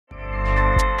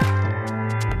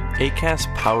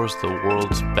Acast powers the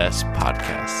world's best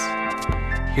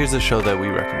podcasts. Here's a show that we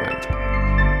recommend.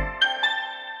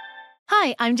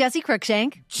 Hi, I'm Jessie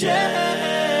Cruikshank. Jessie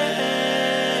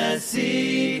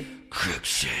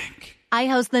Cruikshank. I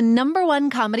host the #1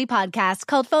 comedy podcast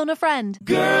called Phone a Friend.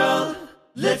 Girl,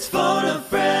 let's phone a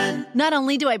friend. Not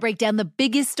only do I break down the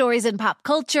biggest stories in pop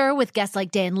culture with guests like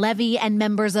Dan Levy and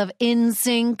members of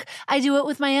NSYNC, I do it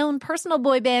with my own personal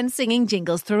boy band singing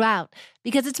jingles throughout.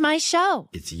 Because it's my show.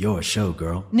 It's your show,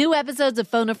 girl. New episodes of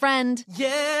Phone a Friend.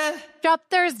 Yeah. Drop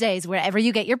Thursdays wherever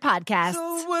you get your podcasts.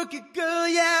 So work it, girl,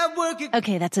 yeah, work it.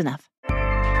 Okay, that's enough.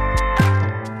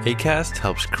 Acast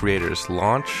helps creators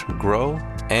launch, grow,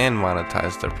 and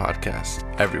monetize their podcasts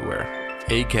everywhere.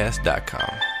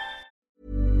 Acast.com.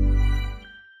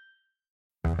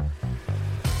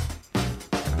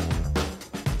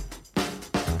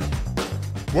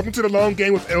 Welcome to The Long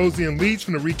Game with LZ and Leach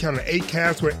from the Recount and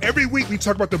Acast, where every week we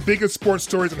talk about the biggest sports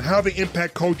stories and how they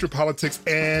impact culture, politics,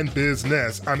 and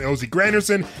business. I'm LZ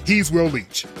Granderson. He's Will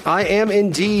Leach. I am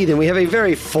indeed, and we have a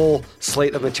very full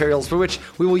slate of materials for which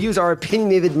we will use our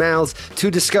opinionated mouths to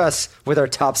discuss with our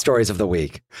top stories of the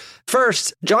week.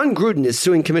 First, Jon Gruden is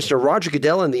suing Commissioner Roger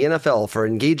Goodell and the NFL for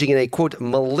engaging in a, quote,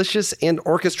 malicious and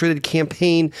orchestrated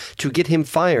campaign to get him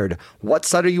fired. What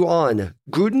side are you on?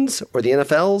 Gruden's or the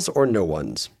NFL's or no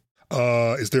one's?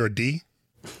 Is there a D?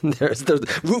 There's the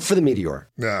root for the meteor.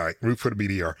 All right, root for the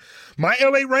meteor. My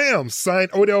LA Rams signed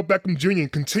Odell Beckham Jr.,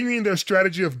 continuing their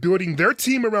strategy of building their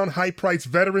team around high-priced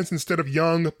veterans instead of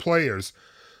young players.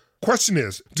 Question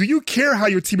is, do you care how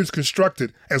your team is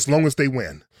constructed as long as they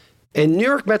win? And New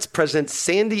York Mets President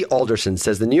Sandy Alderson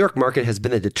says the New York market has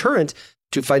been a deterrent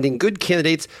to finding good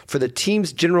candidates for the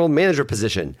team's general manager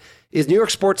position. Is New York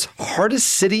sports' hardest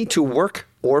city to work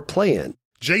or play in?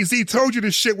 Jay-Z told you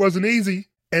this shit wasn't easy.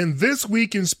 And this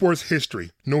week in sports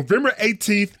history, November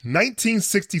 18th,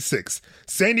 1966,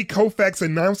 Sandy Koufax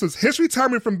announces his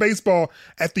retirement from baseball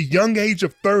at the young age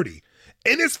of 30.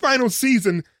 In his final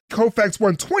season, Koufax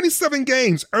won 27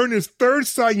 games, earned his third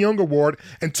Cy Young Award,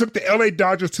 and took the LA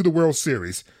Dodgers to the World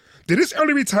Series. Did his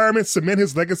early retirement cement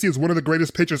his legacy as one of the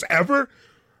greatest pitchers ever?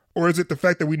 Or is it the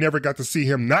fact that we never got to see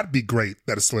him not be great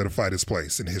that has solidified his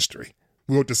place in history?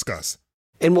 We'll discuss.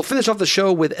 And we'll finish off the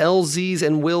show with LZ's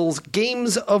and Will's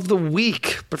Games of the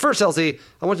Week. But first, LZ,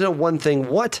 I want to know one thing.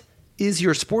 What is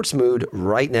your sports mood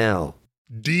right now?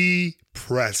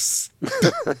 Depress.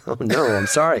 Oh, no, I'm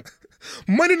sorry.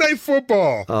 Monday Night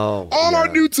Football. Oh, all our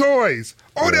new toys.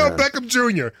 Odell Yeah. Beckham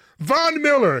Jr., Von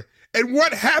Miller. And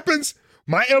what happens?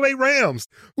 My LA Rams.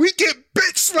 We get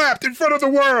bitch slapped in front of the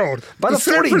world. By the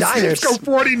San 49ers. Francisco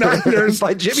 49ers.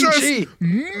 By Jimmy just G.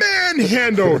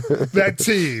 manhandled that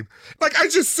team. Like, I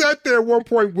just sat there at one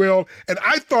point, Will, and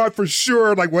I thought for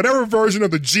sure, like, whatever version of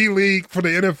the G League for the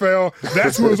NFL,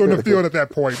 that's who was on the field at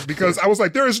that point. Because I was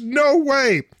like, there is no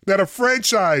way that a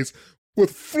franchise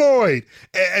with Floyd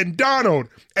and Donald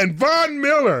and Von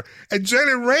Miller and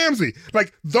Jalen Ramsey,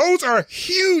 like, those are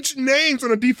huge names on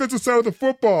the defensive side of the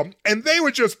football, and they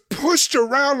were just pushed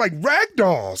around like rag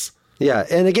dolls. Yeah,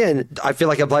 and again, I feel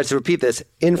like I'm obliged to repeat this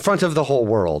in front of the whole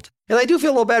world. And I do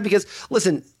feel a little bad because,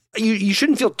 listen, you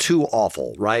shouldn't feel too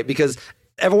awful, right? Because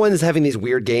everyone is having these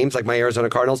weird games, like my Arizona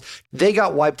Cardinals. They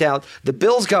got wiped out. The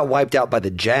Bills got wiped out by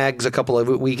the Jags a couple of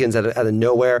weekends out of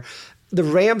nowhere. The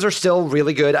Rams are still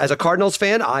really good. As a Cardinals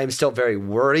fan, I'm still very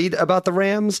worried about the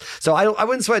Rams. So I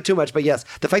wouldn't sweat too much. But yes,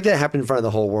 the fact that it happened in front of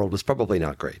the whole world was probably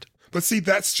not great. But see,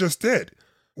 that's just it.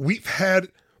 We've had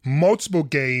multiple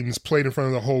games played in front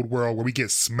of the whole world where we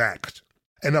get smacked.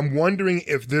 And I'm wondering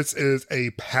if this is a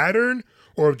pattern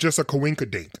or just a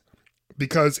coinkydink.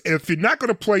 Because if you're not going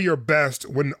to play your best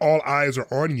when all eyes are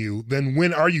on you, then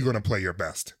when are you going to play your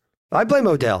best? I blame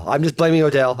Odell. I'm just blaming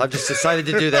Odell. I've just decided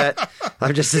to do that.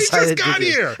 I've just decided he just got to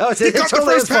do here. Oh, He got the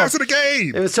totally first his fault. pass of the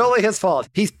game. It was totally his fault.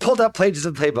 He's pulled up pages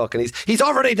of the playbook, and he's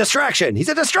already a distraction. He's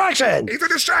a distraction. He's a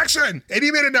distraction.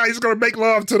 Any minute now, he's going to make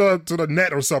love to the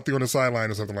net or something on the sideline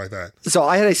or something like that. So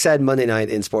I had a sad Monday night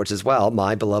in sports as well.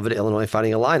 My beloved Illinois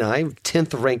Fighting Illini,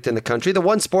 10th ranked in the country, the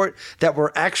one sport that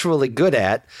we're actually good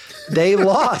at. They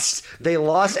lost. They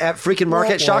lost at freaking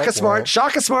Marquette. Shaka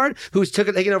Smart, who's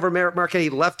taken over Marquette. He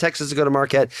left Texas to go to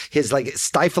Marquette. His like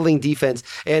stifling defense.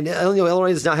 And Illinois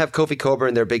does not have Kofi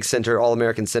Coburn, their big center,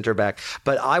 All-American center back.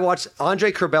 But I watched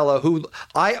Andre Curbelo, who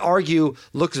I argue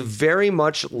looks very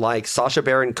much like Sacha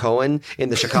Baron Cohen in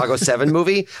the Chicago 7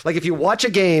 movie. Like if you watch a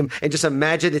game and just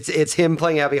imagine it's him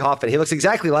playing Abby Hoffman. He looks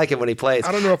exactly like him when he plays.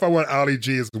 I don't know if I want Ali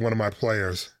G as one of my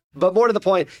players. But more to the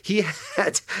point, you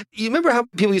remember how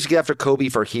people used to get after Kobe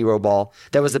for Hero Ball?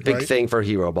 That was the big thing for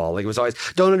Hero Ball. Like, it was always,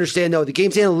 don't understand, no, the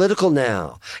game's analytical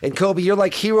now. And Kobe, you're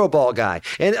like Hero Ball guy.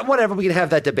 And whatever, we can have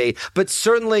that debate. But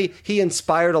certainly he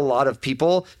inspired a lot of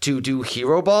people to do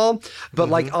Hero Ball. But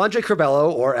like Andre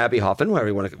Curbelo or Abby Hoffman, however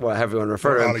you want to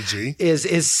refer to him, is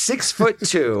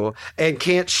 6'2" and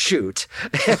can't shoot.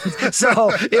 And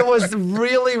so it was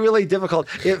really, really difficult.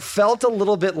 It felt a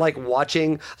little bit like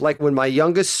watching, like when my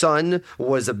youngest son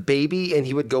was a baby and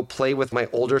he would go play with my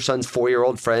older son's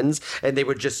 4-year-old friends and they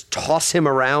would just toss him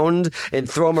around and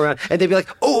throw him around and they'd be like,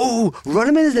 oh, run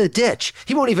him into the ditch.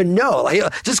 He won't even know. Like,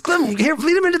 just lead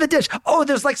him into the ditch. Oh,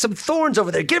 there's like some thorns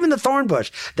over there. Get him in the thorn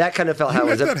bush. That kind of felt how it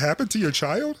was. Did that happen to your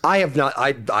child? I have not.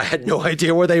 I had no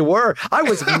idea where they were. I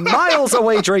was miles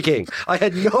away drinking. I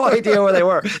had no idea where they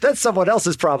were. That's someone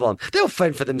else's problem. They'll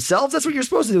fend for themselves. That's what you're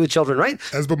supposed to do with children, right?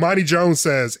 As Bomani Jones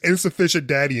says, insufficient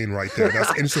daddying right there.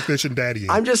 That's insufficient daddying.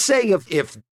 I'm just saying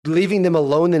if leaving them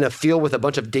alone in a field with a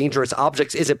bunch of dangerous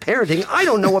objects isn't parenting, I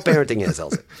don't know what parenting is,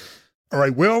 Elsie. All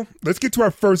right, Will, let's get to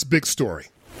our first big story.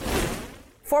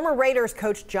 Former Raiders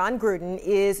coach Jon Gruden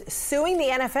is suing the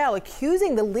NFL,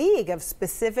 accusing the league of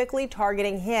specifically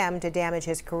targeting him to damage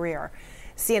his career.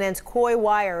 CNN's Coy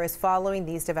Wire is following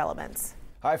these developments.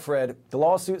 Hi, Fred. The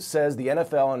lawsuit says the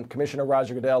NFL and Commissioner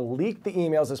Roger Goodell leaked the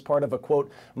emails as part of a,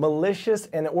 quote, malicious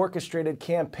and orchestrated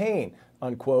campaign,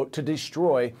 unquote, to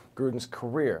destroy Gruden's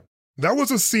career. That was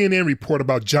a CNN report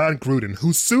about Jon Gruden,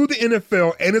 who sued the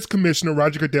NFL and its commissioner,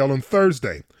 Roger Goodell, on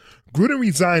Thursday. Gruden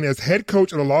resigned as head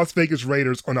coach of the Las Vegas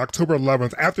Raiders on October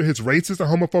 11th after his racist and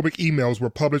homophobic emails were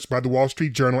published by the Wall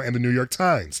Street Journal and the New York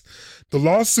Times. The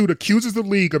lawsuit accuses the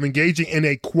league of engaging in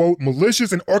a, quote,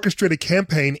 malicious and orchestrated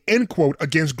campaign, end quote,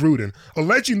 against Gruden,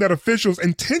 alleging that officials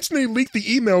intentionally leaked the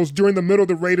emails during the middle of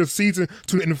the Raiders season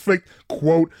to inflict,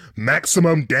 quote,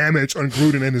 maximum damage on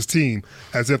Gruden and his team,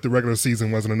 as if the regular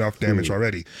season wasn't enough damage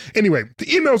already. Anyway, the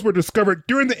emails were discovered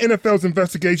during the NFL's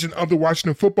investigation of the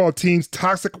Washington football team's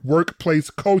toxic workplace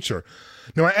culture.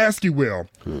 Now, I ask you, Will,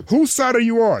 whose side are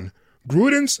you on?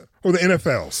 Gruden's or the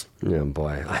NFL's? Oh,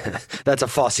 boy. That's a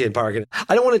Faustian bargain.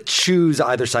 I don't want to choose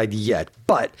either side yet,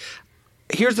 but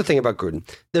here's the thing about Gruden.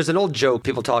 There's an old joke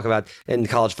people talk about in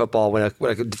college football when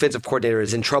a defensive coordinator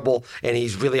is in trouble and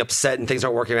he's really upset and things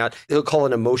aren't working out. He'll call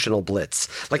an emotional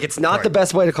blitz. Like, it's not the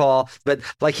best way to call, but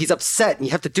like he's upset and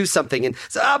you have to do something and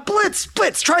blitz,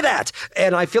 try that.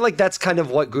 And I feel like that's kind of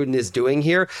what Gruden is doing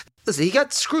here. Listen, he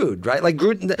got screwed, right? Like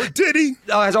Gruden. Did he?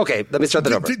 Oh, okay. Let me start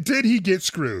that over. Did he get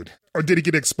screwed? Or did he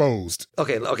get exposed?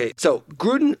 Okay. So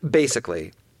Gruden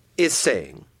basically is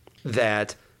saying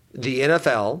that the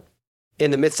NFL, in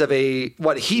the midst of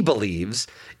what he believes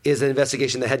is an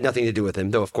investigation that had nothing to do with him,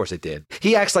 though of course it did.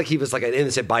 He acts like he was like an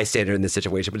innocent bystander in this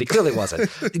situation, but he clearly wasn't.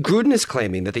 Gruden is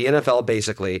claiming that the NFL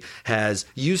basically has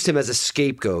used him as a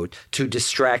scapegoat to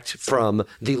distract from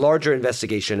the larger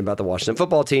investigation about the Washington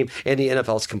football team and the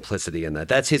NFL's complicity in that.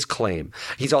 That's his claim.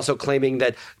 He's also claiming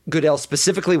that Goodell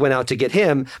specifically went out to get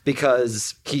him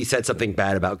because he said something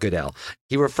bad about Goodell.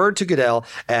 He referred to Goodell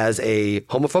as a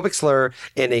homophobic slur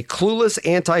and a clueless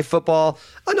anti-football,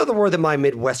 another word that my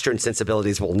Midwestern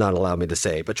sensibilities will not allow me to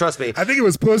say. But trust me. I think it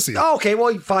was pussy. Okay,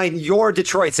 well, fine. Your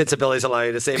Detroit sensibilities allow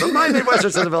you to say, but my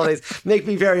Midwestern sensibilities make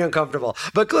me very uncomfortable.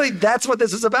 But clearly, that's what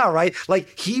this is about, right?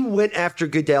 Like, he went after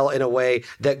Goodell in a way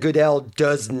that Goodell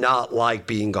does not like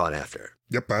being gone after.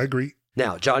 Yep, I agree.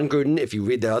 Now, Jon Gruden, if you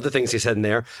read the other things he said in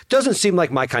there, doesn't seem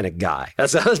like my kind of guy.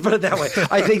 Let's put it that way.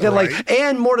 I think that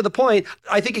and more to the point,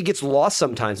 I think it gets lost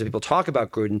sometimes when people talk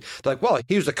about Gruden. They're like, well,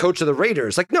 he was the coach of the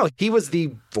Raiders. Like, no, he was the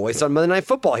voice on Monday Night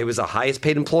Football. He was the highest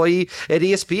paid employee at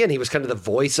ESPN. He was kind of the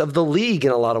voice of the league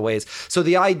in a lot of ways. So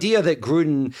the idea that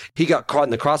Gruden, he got caught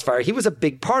in the crossfire, he was a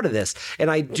big part of this. And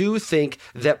I do think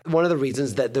that one of the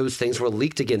reasons that those things were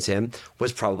leaked against him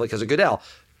was probably because of Goodell.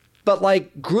 But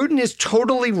like, Gruden is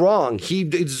totally wrong. He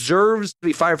deserves to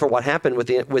be fired for what happened with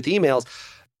emails.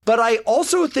 But I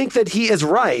also think that he is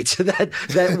right,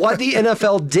 that what the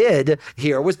NFL did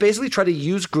here was basically try to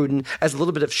use Gruden as a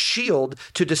little bit of shield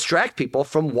to distract people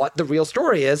from what the real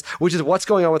story is, which is what's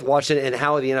going on with Washington and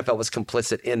how the NFL was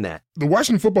complicit in that. The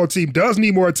Washington football team does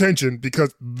need more attention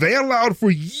because they allowed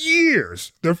for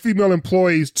years their female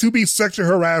employees to be sexually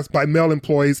harassed by male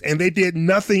employees, and they did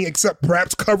nothing except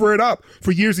perhaps cover it up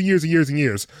for years and years and years and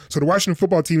years. So the Washington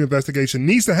football team investigation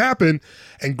needs to happen,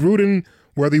 and Gruden,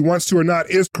 whether he wants to or not,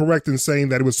 is correct in saying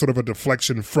that it was sort of a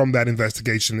deflection from that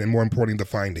investigation and, more importantly, the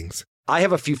findings. I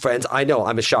have a few friends. I know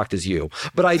I'm as shocked as you,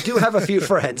 but I do have a few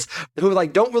friends who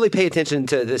don't really pay attention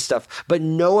to this stuff, but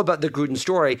know about the Gruden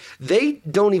story. They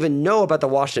don't even know about the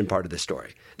Washington part of the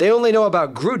story. They only know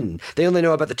about Gruden. They only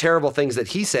know about the terrible things that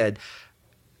he said.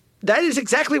 That is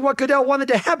exactly what Goodell wanted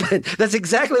to happen. That's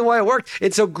exactly why it worked.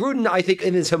 And so Gruden, I think,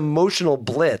 in his emotional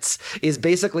blitz, is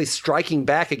basically striking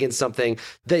back against something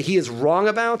that he is wrong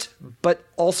about, but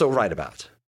also right about.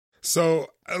 So,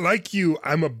 like you,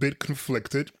 I'm a bit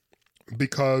conflicted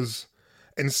because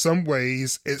in some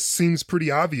ways it seems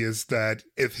pretty obvious that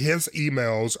if his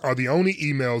emails are the only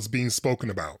emails being spoken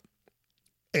about,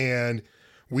 and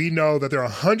we know that there are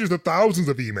hundreds of thousands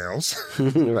of emails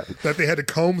right. that they had to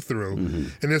comb through. Mm-hmm.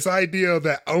 And this idea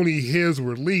that only his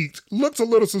were leaked looks a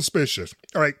little suspicious.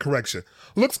 All right, correction.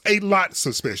 Looks a lot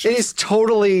suspicious. It is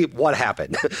totally what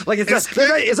happened. Like it's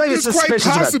not even suspicious.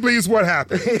 Quite possibly is what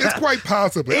happened. Yeah. It's quite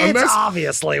possibly. It's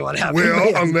obviously what happened.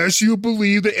 Well, unless you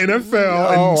believe the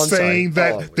NFL and saying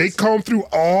that they combed through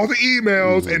all the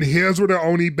emails and his were the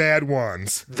only bad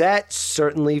ones. That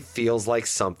certainly feels like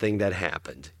something that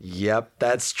happened. Yep,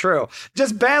 that's true.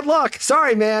 Just bad luck.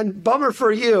 Sorry, man. Bummer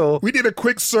for you. We did a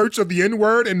quick search of the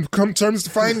N-word and come terms to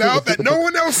find out that no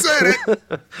one else said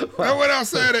it. No one else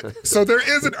said it. So there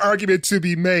is an argument to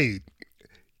be made.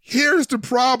 Here's the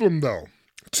problem, though.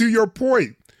 To your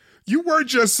point, you weren't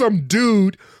just some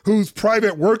dude whose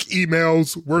private work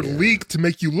emails were leaked to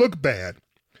make you look bad.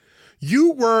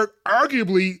 You were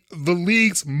arguably the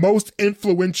league's most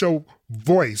influential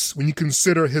voice when you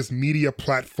consider his media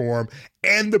platform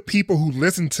and the people who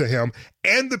listened to him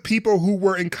and the people who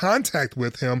were in contact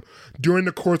with him during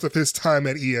the course of his time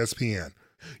at ESPN.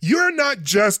 You're not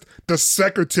just the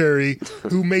secretary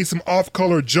who made some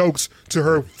off-color jokes to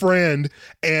her friend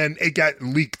and it got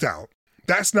leaked out.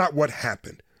 That's not what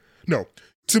happened. No,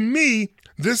 to me,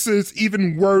 this is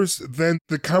even worse than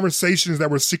the conversations that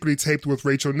were secretly taped with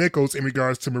Rachel Nichols in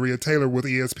regards to Maria Taylor with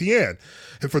ESPN.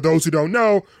 And for those who don't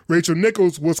know, Rachel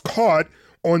Nichols was caught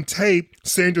on tape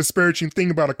saying disparaging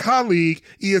thing about a colleague.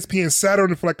 ESPN sat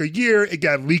on it for like a year. It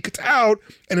got leaked out.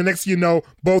 And the next thing you know,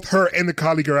 both her and the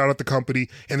colleague are out at the company.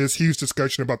 And there's huge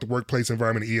discussion about the workplace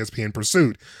environment ESPN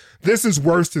pursued. This is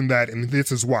worse than that. And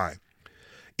this is why.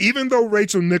 Even though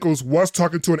Rachel Nichols was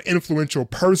talking to an influential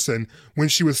person when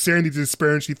she was saying these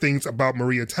disparaging things about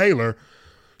Maria Taylor,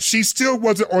 she still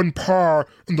wasn't on par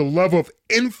on the level of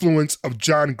influence of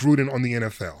Jon Gruden on the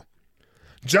NFL.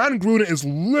 Jon Gruden is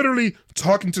literally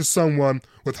talking to someone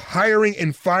with hiring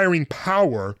and firing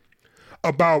power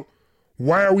about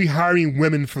why are we hiring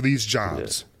women for these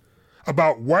jobs?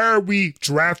 About why are we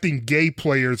drafting gay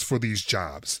players for these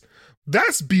jobs?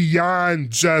 That's beyond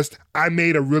just, I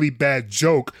made a really bad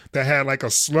joke that had like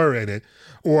a slur in it,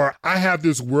 or I have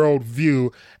this world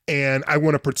view and I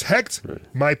want to protect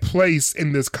my place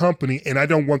in this company and I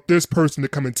don't want this person to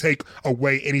come and take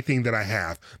away anything that I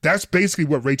have. That's basically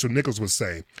what Rachel Nichols was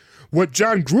saying. What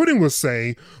Jon Gruden was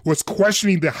saying was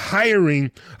questioning the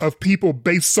hiring of people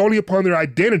based solely upon their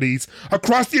identities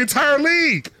across the entire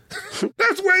league.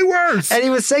 That's way worse. And he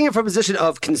was saying it from a position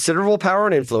of considerable power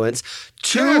and influence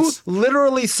to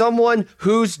literally someone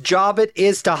whose job it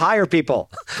is to hire people.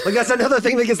 Like, that's another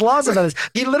thing that gets lost about this.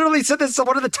 He literally said this to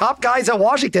one of the top guys at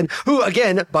Washington, who,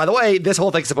 again, by the way, this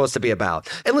whole thing's supposed to be about.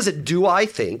 And listen, do I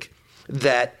think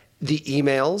that the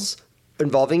emails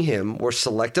involving him were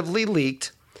selectively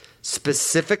leaked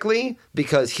specifically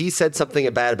because he said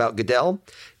something bad about Goodell?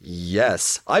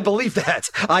 Yes, I believe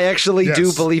that. I actually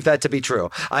do believe that to be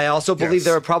true. I also believe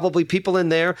there are probably people in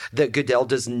there that Goodell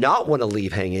does not want to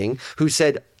leave hanging who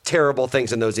said terrible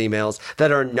things in those emails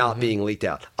that are not being leaked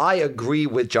out. I agree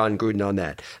with Jon Gruden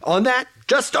on that.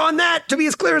 Just on that, to be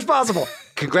as clear as possible.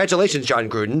 Congratulations, Jon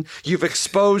Gruden. You've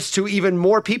exposed to even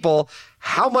more people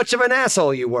how much of an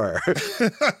asshole you were.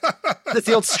 That's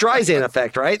the old Streisand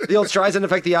effect, right? The old Streisand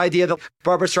effect, the idea that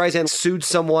Barbara Streisand sued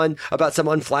someone about some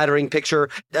unflattering picture,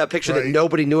 a picture that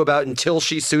nobody knew about until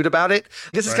she sued about it.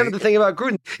 This is kind of the thing about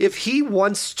Gruden. If he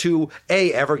wants to,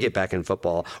 ever get back in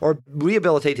football or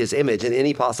rehabilitate his image in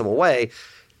any possible way,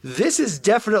 this is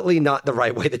definitely not the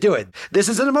right way to do it. This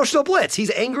is an emotional blitz. He's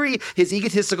angry, he's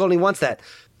egotistical, and he wants that.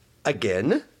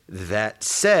 Again, that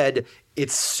said,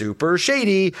 it's super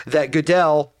shady that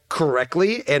Goodell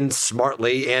correctly and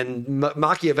smartly and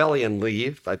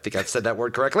Machiavellianly, I think I've said that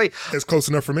word correctly. It's close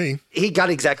enough for me. He got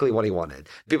exactly what he wanted.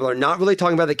 People are not really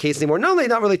talking about the case anymore. Not only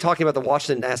not really talking about the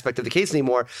Washington aspect of the case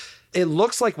anymore, it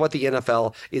looks like what the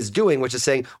NFL is doing, which is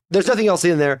saying, there's nothing else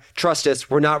in there. Trust us.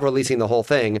 We're not releasing the whole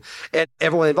thing. And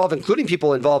everyone involved, including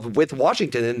people involved with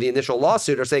Washington in the initial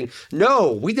lawsuit, are saying,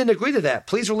 no, we didn't agree to that.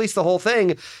 Please release the whole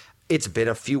thing. It's been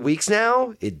a few weeks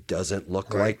now. It doesn't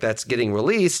look like that's getting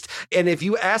released. And if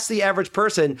you ask the average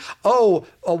person,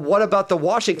 what about the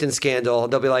Washington scandal?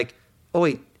 They'll be like, oh,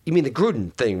 wait, you mean the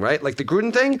Gruden thing, right? Like the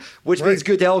Gruden thing, which means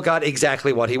Goodell got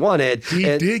exactly what he wanted. He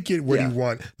did get what he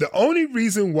wanted. The only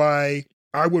reason why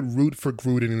I would root for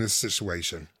Gruden in this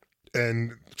situation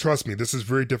and trust me, this is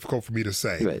very difficult for me to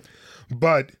say, Right.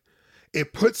 but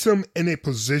it puts him in a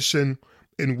position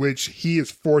in which he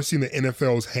is forcing the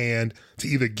NFL's hand to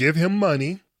either give him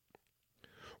money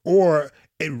or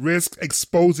it risks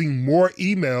exposing more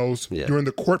emails during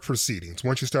the court proceedings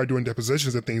once you start doing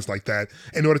depositions and things like that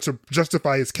in order to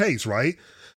justify his case, right?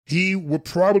 He would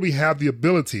probably have the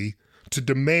ability to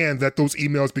demand that those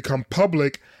emails become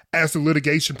public as the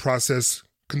litigation process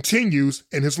continues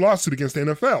in his lawsuit against the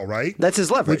NFL, right? That's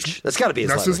his leverage. That's got to be his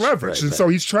leverage. That's his leverage. Right, and so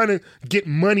he's trying to get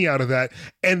money out of that.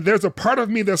 And there's a part of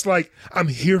me that's like, I'm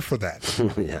here for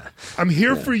that. Yeah. I'm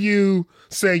here for you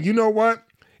saying, you know what?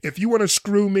 If you want to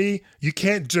screw me, you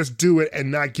can't just do it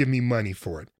and not give me money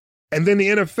for it. And then the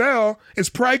NFL is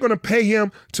probably going to pay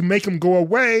him to make him go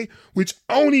away, which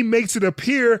only makes it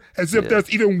appear as if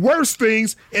there's even worse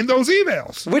things in those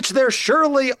emails. Which there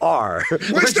surely are.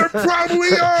 Which there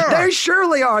probably are. There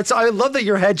surely are. So I love that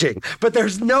you're hedging, but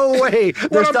there's no way.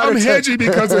 Well, I'm hedging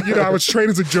because of, I was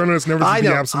trained as a journalist, never to be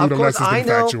absolute unless it's been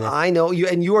factual. I know you,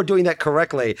 and you are doing that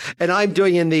correctly. And I'm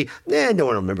doing in the, no one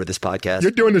will remember this podcast.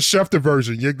 You're doing the Schefter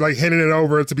version. You're like handing it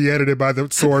over to be edited by the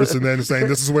source and then saying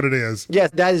this is what it is.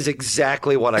 Yes, that is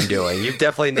exactly what I'm doing. You've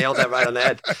definitely nailed that right on the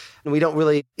head. And we don't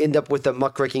really end up with the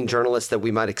muckraking journalist that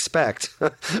we might expect.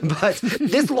 But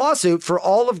this lawsuit, for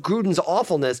all of Gruden's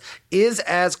awfulness, is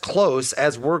as close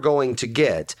as we're going to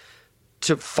get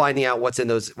to finding out what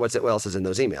else is in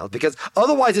those emails, because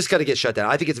otherwise it's going to get shut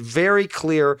down. I think it's very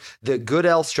clear the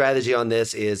Goodell strategy on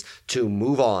this is to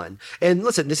move on. And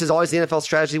listen, this is always the NFL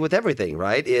strategy with everything,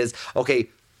 right? Is, okay,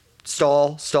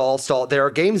 stall. There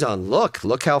are games on.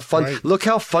 Look how fun. Right. Look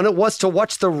how fun it was to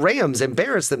watch the Rams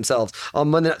embarrass themselves on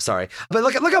Monday. Sorry, but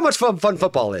look how much fun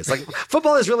football is. Like,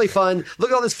 football is really fun. Look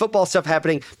at all this football stuff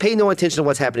happening. Pay no attention to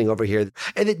what's happening over here,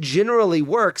 and it generally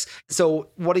works. So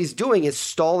what he's doing is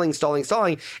stalling,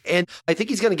 and I think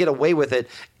he's going to get away with it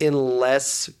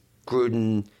unless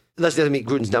Gruden doesn't meet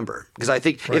Gruden's number. Because I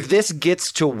think if this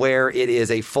gets to where it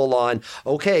is a full-on,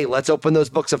 okay, let's open those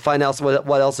books and find out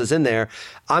what else is in there,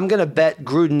 I'm going to bet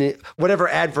Gruden, whatever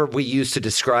adverb we use to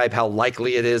describe how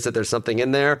likely it is that there's something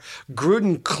in there,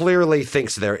 Gruden clearly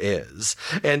thinks there is.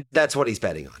 And that's what he's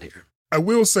betting on here. I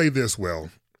will say this, Will.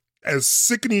 As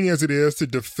sickening as it is to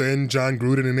defend Jon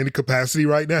Gruden in any capacity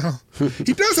right now,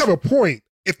 he does have a point.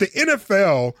 If the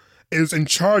NFL is in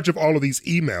charge of all of these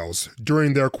emails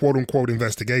during their quote-unquote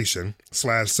investigation /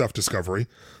 self-discovery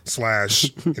 /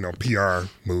 PR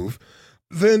move,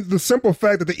 then the simple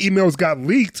fact that the emails got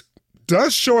leaked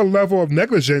does show a level of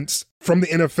negligence from the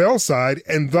NFL side,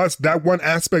 and thus that one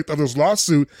aspect of this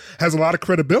lawsuit has a lot of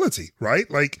credibility,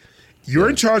 right? Like, you're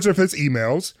in charge of his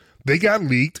emails, they got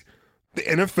leaked, the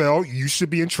NFL, you should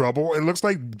be in trouble. It looks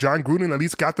like Jon Gruden at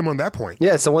least got them on that point.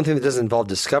 Yeah, it's the one thing that doesn't involve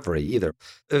discovery either.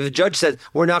 If the judge said,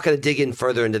 we're not going to dig in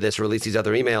further into this, release these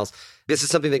other emails, this is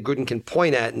something that Gruden can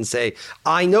point at and say,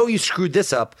 I know you screwed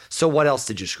this up, so what else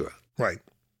did you screw up? Right.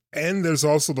 And there's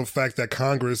also the fact that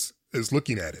Congress is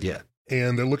looking at it. Yeah.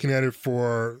 And they're looking at it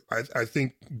for, I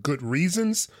think, good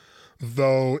reasons.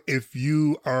 Though if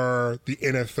you are the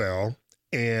NFL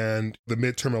and the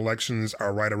midterm elections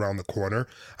are right around the corner,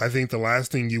 I think the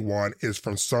last thing you want is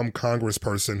from some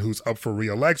congressperson who's up for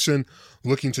re-election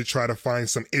looking to try to find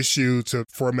some issue to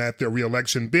format their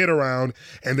re-election bid around,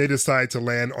 and they decide to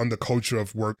land on the culture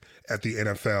of work at the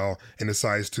NFL and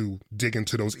decides to dig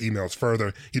into those emails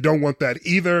further. You don't want that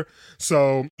either,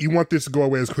 so you want this to go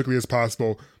away as quickly as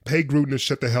possible. Pay Gruden to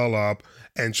shut the hell up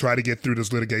and try to get through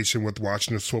this litigation with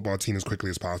Washington's football team as quickly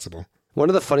as possible. One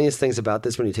of the funniest things about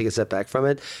this, when you take a step back from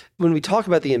it, when we talk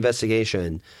about the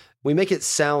investigation, we make it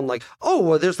sound like, oh,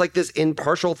 well, there's like this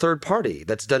impartial third party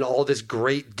that's done all this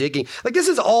great digging. Like, this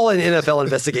is all an NFL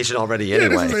investigation already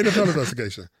anyway. Yeah, this is an NFL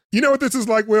investigation. You know what this is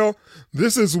like, Will?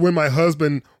 This is when my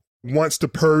husband wants to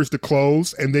purge the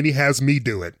clothes, and then he has me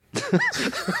do it.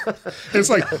 It's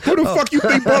like, who the fuck you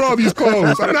think bought all these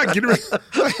clothes? I'm not getting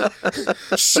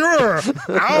rid. Sure,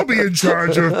 I'll be in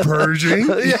charge of purging.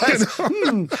 Yes.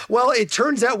 Well, it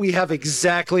turns out we have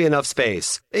exactly enough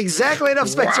space. Exactly enough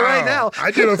space right now.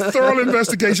 I did a thorough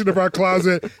investigation of our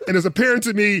closet, and it's apparent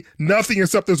to me nothing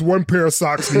except this one pair of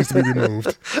socks needs to be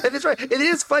removed. And that's right. It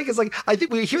is funny because, like, I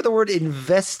think we hear the word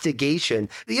investigation.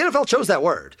 The NFL chose that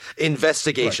word,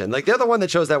 investigation. Right. Like, they're the one that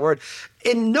chose that word.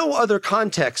 In no other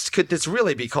context could this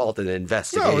really be called an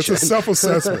investigation. No, it's a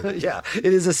self-assessment. Yeah, it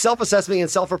is a self-assessment and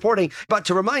self-reporting. But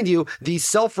to remind you, the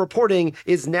self-reporting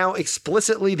is now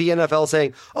explicitly the NFL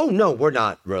saying, oh, no, we're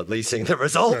not releasing the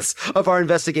results of our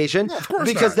investigation. Well, of course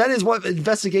because not. that is what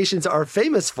investigations are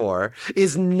famous for,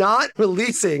 is not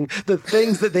releasing the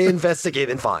things that they investigate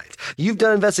and find. You've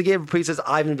done investigative pieces.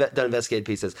 I've done investigative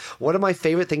pieces. One of my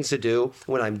favorite things to do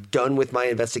when I'm done with my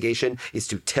investigation is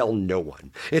to tell no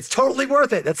one. It's totally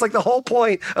worth it. That's like the whole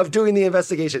point of doing the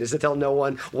investigation, is to tell no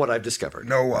one what I've discovered.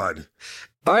 No one.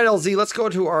 All right, LZ, let's go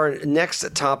to our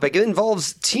next topic. It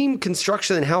involves team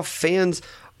construction and how fans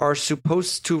are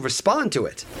supposed to respond to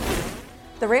it.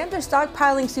 The Rams are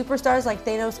stockpiling superstars like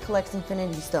Thanos collects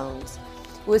Infinity Stones.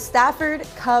 With Stafford,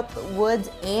 Kupp,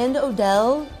 Woods, and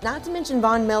Odell, not to mention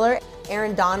Von Miller,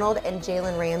 Aaron Donald, and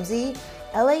Jalen Ramsey,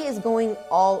 LA is going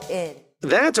all in.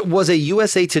 That was a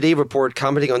USA Today report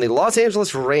commenting on the Los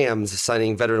Angeles Rams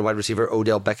signing veteran wide receiver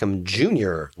Odell Beckham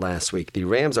Jr. last week. The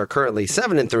Rams are currently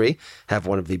 7-3, have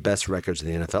one of the best records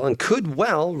in the NFL, and could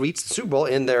well reach the Super Bowl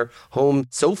in their home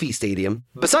SoFi Stadium.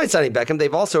 Besides signing Beckham,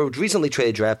 they've also recently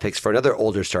traded draft picks for another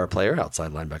older star player,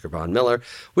 outside linebacker Von Miller,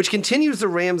 which continues the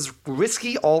Rams'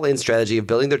 risky all-in strategy of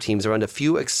building their teams around a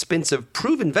few expensive,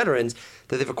 proven veterans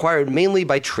that they've acquired mainly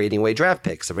by trading away draft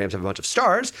picks. The Rams have a bunch of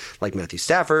stars, like Matthew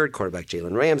Stafford, quarterback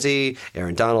Jalen Ramsey,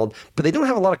 Aaron Donald, but they don't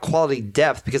have a lot of quality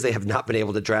depth because they have not been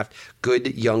able to draft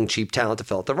good, young, cheap talent to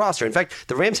fill out the roster. In fact,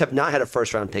 the Rams have not had a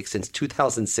first-round pick since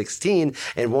 2016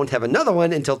 and won't have another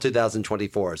one until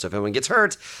 2024. So if anyone gets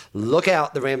hurt, look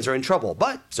out, the Rams are in trouble.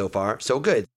 But so far, so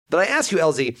good. But I ask you,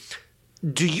 LZ,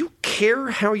 do you care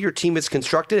how your team is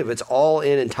constructed, if it's all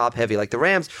in and top heavy like the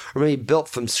Rams, or maybe built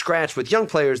from scratch with young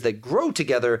players that grow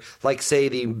together like, say,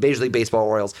 the Major League Baseball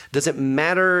Orioles? Does it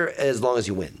matter as long as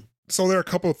you win? So there are a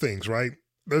couple of things, right?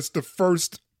 That's the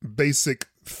first basic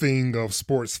thing of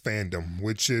sports fandom,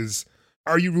 which is,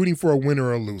 are you rooting for a winner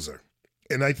or a loser?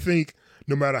 And I think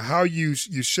no matter how you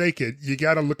shake it, you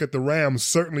got to look at the Rams,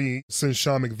 certainly since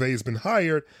Sean McVay has been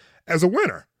hired, as a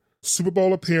winner. Super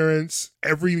Bowl appearance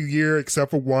every year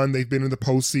except for one. They've been in the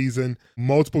postseason,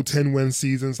 multiple 10-win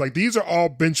seasons. Like, these are all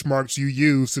benchmarks you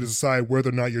use to decide whether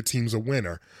or not your team's a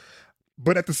winner.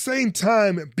 But at the same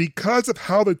time, because of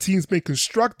how the team's been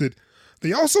constructed,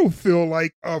 they also feel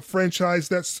like a franchise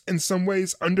that's in some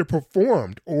ways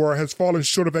underperformed or has fallen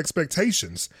short of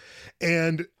expectations.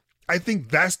 And I think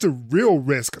that's the real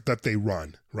risk that they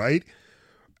run, right?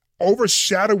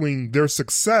 Overshadowing their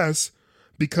success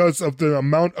because of the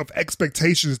amount of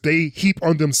expectations they heap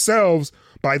on themselves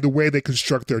by the way they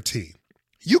construct their team.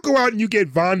 You go out and you get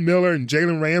Von Miller and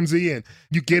Jalen Ramsey and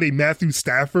you get a Matthew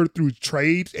Stafford through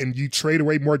trade and you trade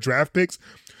away more draft picks,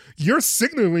 you're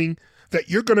signaling that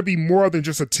you're going to be more than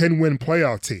just a 10-win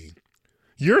playoff team.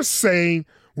 You're saying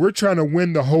we're trying to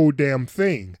win the whole damn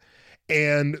thing.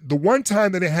 And the one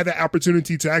time that they had the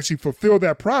opportunity to actually fulfill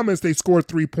that promise, they scored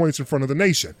 3 points in front of the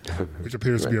nation, which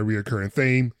appears to be a recurring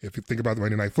theme. If you think about the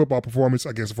Monday Night Football performance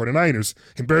against the 49ers,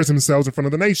 embarrassing themselves in front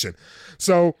of the nation.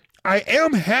 So I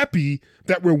am happy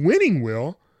that we're winning,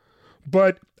 Will,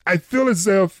 but I feel as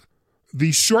if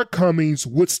the shortcomings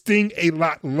would sting a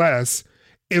lot less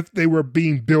if they were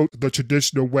being built the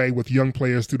traditional way with young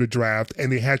players through the draft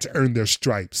and they had to earn their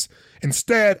stripes.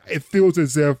 Instead, it feels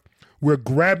as if we're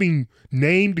grabbing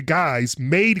named guys,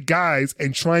 made guys,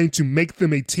 and trying to make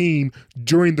them a team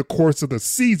during the course of the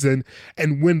season.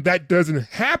 And when that doesn't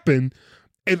happen,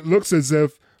 it looks as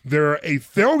if they're a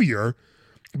failure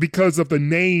because of the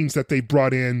names that they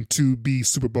brought in to be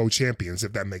Super Bowl champions,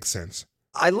 if that makes sense.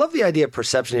 I love the idea of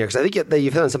perception here because I think that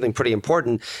you've done something pretty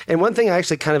important. And one thing I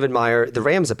actually kind of admire the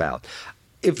Rams about.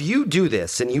 If you do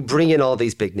this and you bring in all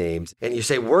these big names and you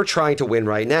say, we're trying to win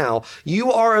right now,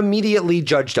 you are immediately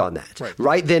judged on that,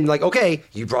 right? Then like, okay,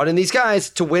 you brought in these guys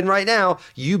to win right now.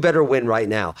 You better win right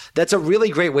now. That's a really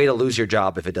great way to lose your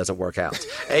job if it doesn't work out.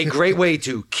 A great way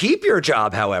to keep your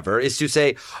job, however, is to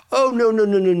say, oh,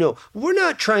 no. We're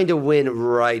not trying to win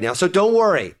right now. So don't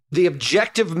worry. The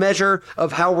objective measure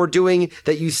of how we're doing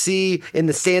that you see in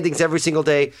the standings every single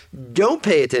day, don't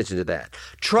pay attention to that.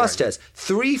 Trust us,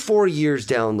 3-4 years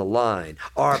down the line,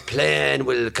 our plan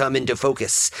will come into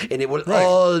focus and it will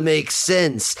all make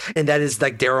sense. And that is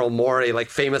like Daryl Morey, like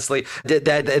famously did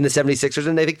that in the 76ers.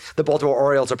 And I think the Baltimore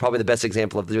Orioles are probably the best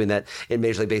example of doing that in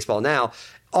Major League Baseball now.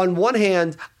 On one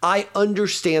hand, I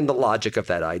understand the logic of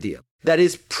that idea. That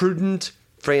is prudent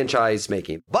franchise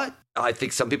making. But I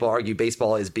think some people argue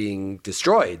baseball is being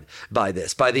destroyed by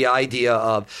this, by the idea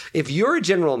of if you're a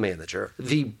general manager,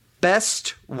 the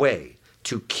best way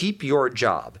to keep your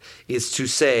job is to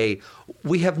say,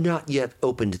 we have not yet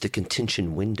opened the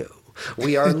contention window.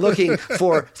 We are looking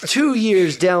for 2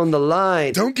 years down the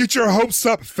line. Don't get your hopes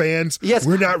up, fans. Yes.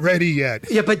 We're not ready yet.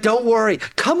 Yeah, but don't worry.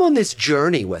 Come on this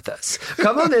journey with us.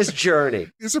 Come on this journey.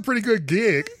 It's a pretty good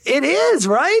gig. It is,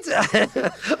 right?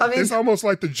 I mean, it's almost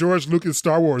like the George Lucas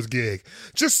Star Wars gig.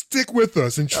 Just stick with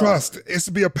us and trust it's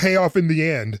to be a payoff in the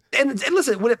end. And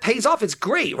listen, when it pays off, it's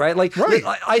great, right? Like,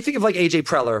 I think of like AJ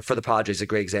Preller for the Padres, a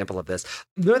great example of this.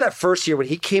 Remember that first year when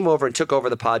he came over and took over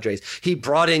the Padres? He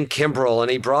brought in Kimbrel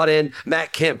and he brought in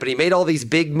Matt Kemp and he made all these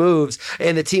big moves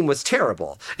and the team was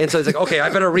terrible. And so he's like, okay, I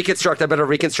better reconstruct.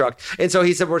 And so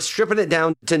he said, we're stripping it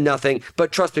down to nothing,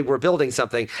 but trust me, we're building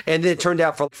something. And then it turned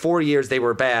out for 4 years they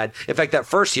were bad. In fact, that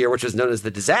first year, which was known as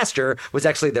the disaster, was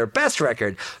actually their best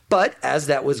record. But as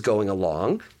that was going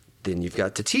along, then you've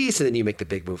got Tatis, and then you make the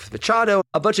big move with Machado.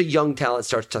 A bunch of young talent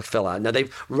starts to fill out. Now,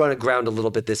 they've run aground a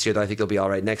little bit this year, though I think they'll be all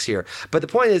right next year. But the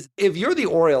point is, if you're the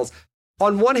Orioles,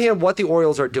 on one hand, what the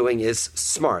Orioles are doing is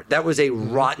smart. That was a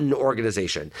rotten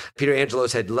organization. Peter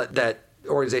Angelos had let that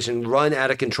organization run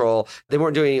out of control. They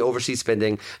weren't doing any overseas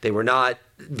spending. They were not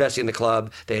investing in the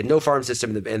club. They had no farm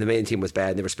system, and the main team was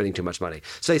bad, and they were spending too much money.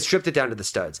 So they stripped it down to the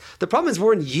studs. The problem is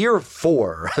we're in year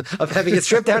 4 of having it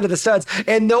stripped down to the studs,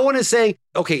 and no one is saying,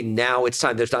 okay, now it's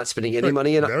time. They're not spending any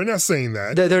money. They're not saying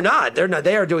that. They're not.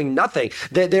 They are doing nothing.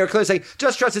 They're clearly saying,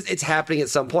 just trust it's happening at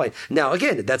some point. Now,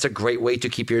 again, that's a great way to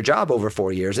keep your job over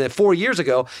 4 years. And if 4 years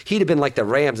ago, he'd have been like the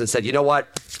Rams and said, you know what?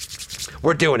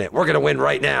 We're doing it. We're going to win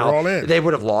right now. We're all in. They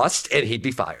would have lost, and he'd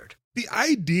be fired. The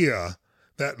idea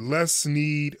that Les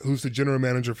Snead, who's the general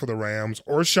manager for the Rams,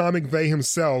 or Sean McVay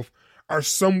himself are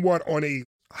somewhat on a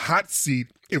hot seat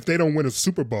if they don't win a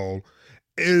Super Bowl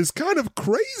is kind of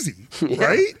crazy,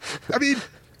 right? I mean,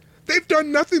 they've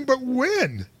done nothing but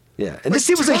win. Yeah, and this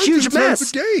team was a huge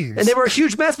mess. And they were a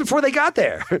huge mess before they got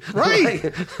there.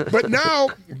 Right. But now,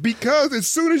 because as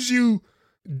soon as you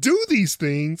do these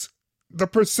things, the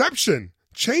perception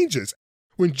changes.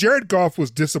 When Jared Goff was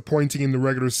disappointing in the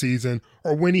regular season,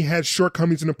 or when he had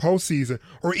shortcomings in the postseason,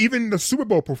 or even the Super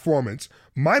Bowl performance,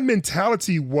 my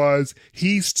mentality was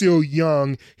he's still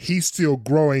young, he's still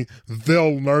growing,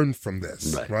 they'll learn from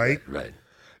this, right?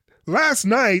 Last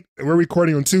night, we're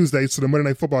recording on Tuesday, so the Monday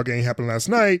Night Football game happened last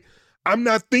night. I'm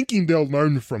not thinking they'll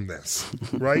learn from this,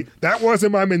 right? That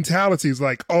wasn't my mentality. It's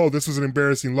like, oh, this was an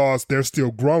embarrassing loss. They're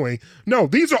still growing. No,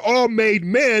 these are all made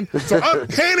men, so I'm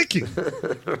panicking.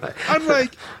 I'm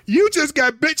like, you just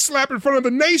got bitch slapped in front of the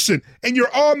nation, and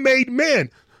you're all made men.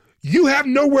 You have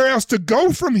nowhere else to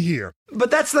go from here. But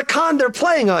that's the con they're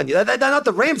playing on you. Not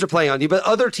the Rams are playing on you, but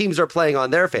other teams are playing on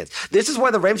their fans. This is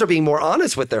why the Rams are being more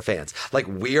honest with their fans. Like,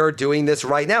 we are doing this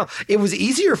right now. It was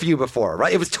easier for you before,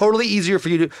 right? It was totally easier for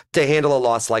you to handle a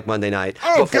loss like Monday night.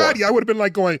 Oh, before. God, yeah. I would have been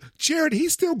like going, Jared,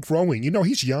 he's still growing. You know,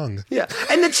 he's young. Yeah.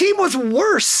 And the team was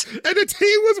worse.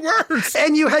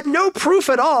 And you had no proof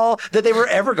at all that they were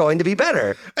ever going to be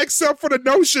better. Except for the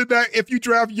notion that if you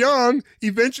draft young,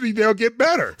 eventually they'll get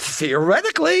better.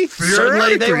 Theoretically.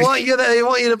 Certainly they want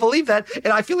you to believe that. And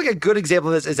I feel like a good example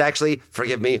of this is actually,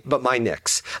 forgive me, but my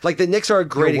Knicks. Like, the Knicks are a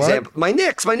great example. My New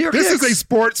York Knicks. This is a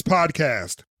sports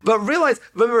podcast. But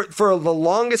remember, for the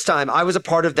longest time, I was a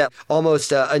part of that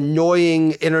almost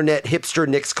annoying internet hipster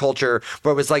Knicks culture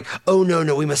where it was like, oh,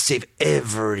 no, we must save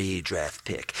every draft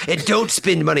pick and don't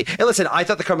spend money. And listen, I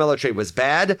thought the Carmelo trade was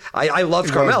bad. I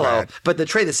loved Carmelo, but the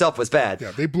trade itself was bad. Yeah,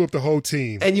 they blew up the whole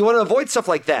team. And you want to avoid stuff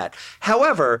like that.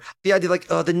 However, the idea like,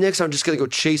 oh, the Knicks aren't just going to go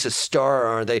chase a star,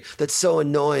 are they? That's so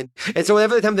annoying. And so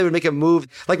every time they would make a move,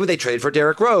 like when they traded for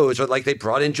Derrick Rose or like they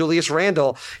brought in Julius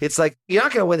Randle, it's like, you're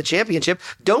not going to win the championship.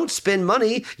 Don't spend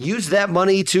money. Use that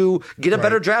money to get a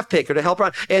better draft pick or to help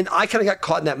around. And I kind of got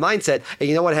caught in that mindset. And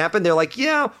you know what happened? They're like,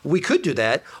 yeah, we could do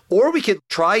that. Or we could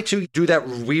try to do that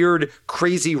weird,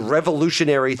 crazy,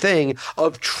 revolutionary thing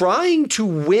of trying to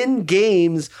win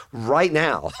games right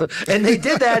now. And they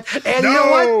did that. And you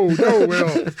know what? No,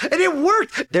 Will. And it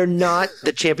worked. They're not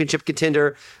the championship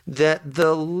contender that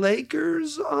the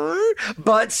Lakers are,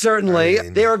 but certainly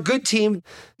they're a good team.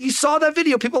 You saw that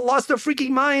video. People lost their freaking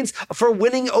minds for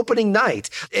winning opening night.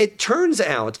 It turns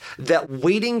out that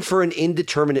waiting for an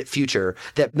indeterminate future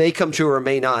that may come true or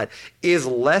may not is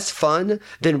less fun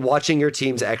than watching your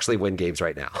teams actually win games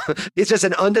right now. It's just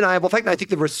an undeniable fact. And I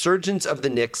think the resurgence of the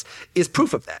Knicks is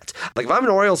proof of that. Like, if I'm an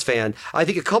Orioles fan, I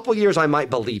think a couple years I might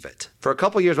believe it. For a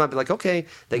couple years, I might be like, okay,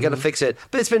 they got to fix it.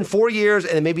 But it's been 4 years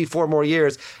and maybe 4 more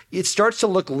years. It starts to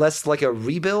look less like a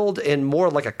rebuild and more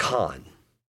like a con.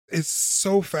 It's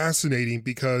so fascinating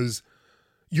because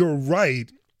you're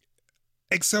right,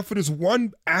 except for this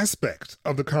one aspect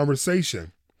of the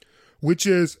conversation, which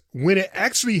is when it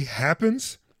actually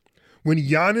happens, when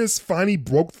Giannis finally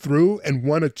broke through and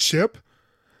won a chip,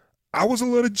 I was a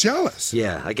little jealous.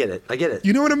 Yeah, I get it.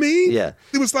 You know what I mean? Yeah.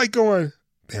 It was like going,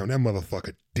 damn, that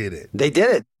motherfucker did it. They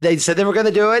did it. They said they were going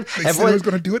to do it. They said they was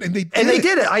going to do it, and they did it. And they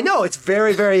did it. I know. It's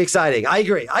very, very exciting. I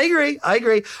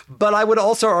agree. But I would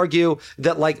also argue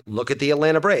that, like, look at the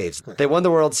Atlanta Braves. They won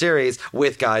the World Series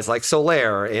with guys like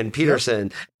Soler and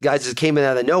Peterson, guys that came in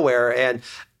out of nowhere. And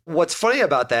what's funny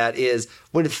about that is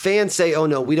when fans say, oh,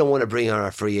 no, we don't want to bring on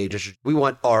our free agents. We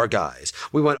want our guys.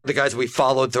 We want the guys we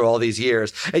followed through all these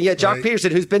years. And yet Jock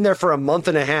Peterson, who's been there for a month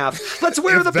and a half, let's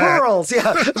wear the pearls.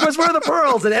 Yeah, let's wear the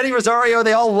pearls. And Eddie Rosario,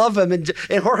 they all love him. And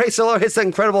Jorge Soler hits that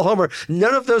incredible homer.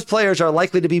 None of those players are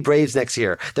likely to be Braves next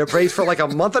year. They're Braves for like a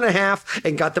month and a half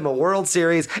and got them a World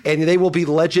Series, and they will be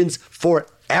legends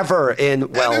forever in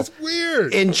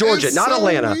Georgia, not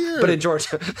Atlanta, but in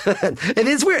Georgia. It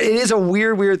is weird. It is a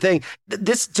weird thing.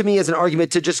 This to me is an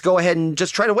argument to just go ahead and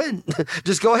just try to win.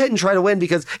 Just go ahead and try to win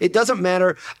because it doesn't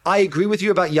matter. I agree with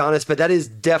you about Giannis, but that is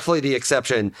definitely the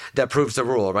exception that proves the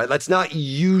rule, right? That's not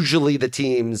usually the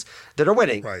teams that are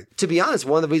winning. Right. To be honest,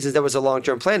 one of the reasons that was a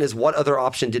long-term plan is what other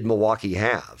option did Milwaukee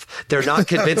have? They're not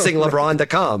convincing LeBron to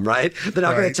come, right? They're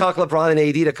not going to talk LeBron and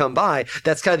AD to come by.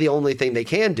 That's kind of the only thing they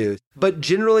can do. But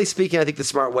generally speaking, I think the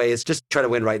smart way is just try to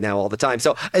win right now all the time.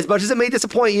 So as much as it may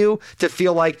disappoint you to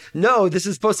feel like, no, this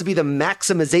is supposed to be the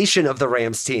maximization of the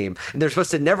Rams team, and they're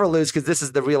supposed to never lose because this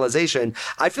is the realization,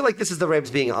 I feel like this is the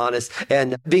Rams being honest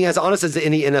and being as honest as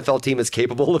any NFL team is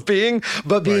capable of being,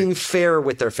 but being fair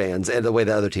with their fans and the way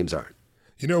that other teams aren't.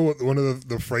 You know, one of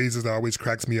the phrases that always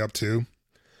cracks me up too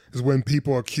is when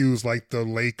people accuse like the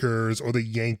Lakers or the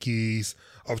Yankees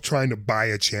of trying to buy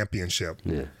a championship.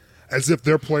 Yeah. As if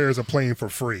their players are playing for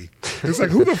free. It's like,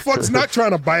 who the fuck's not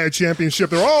trying to buy a championship?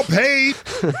 They're all paid.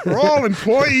 They're all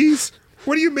employees.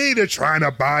 What do you mean they're trying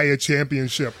to buy a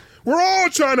championship? We're all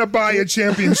trying to buy a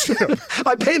championship.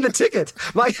 I paid the ticket.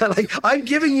 I'm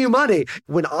giving you money.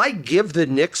 When I give the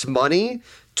Knicks money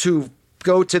to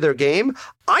go to their game,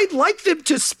 I'd like them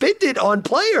to spend it on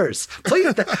players. Please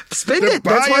spend it.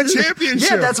 Buy a championship.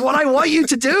 Yeah, that's what I want you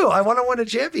to do. I want to win a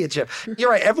championship.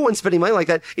 You're right. Everyone's spending money like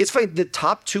that. It's funny. The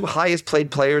top two highest paid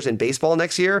players in baseball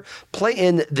next year play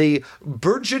in the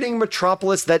burgeoning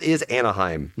metropolis that is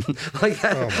Anaheim. Like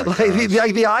that. Oh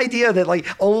the idea that like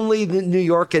only New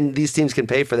York and these teams can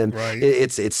pay for them. Right.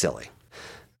 It's silly.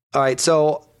 All right.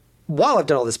 So while I've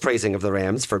done all this praising of the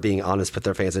Rams for being honest with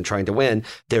their fans and trying to win,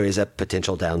 there is a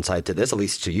potential downside to this, at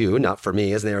least to you, not for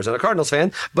me as an Arizona Cardinals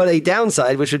fan, but a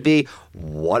downside, which would be,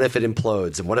 what if it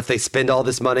implodes? And what if they spend all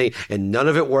this money and none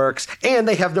of it works, and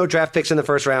they have no draft picks in the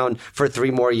first round for 3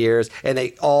 more years, and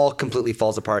they all completely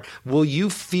falls apart? Will you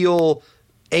feel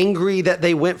angry that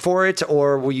they went for it,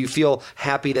 or will you feel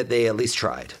happy that they at least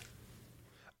tried?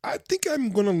 I think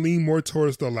I'm going to lean more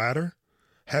towards the latter.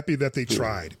 Happy that they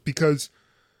tried, because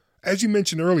as you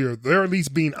mentioned earlier, they're at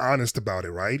least being honest about it,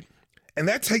 right? And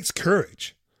that takes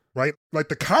courage, right? Like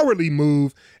the cowardly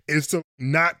move is to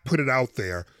not put it out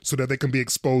there so that they can be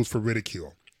exposed for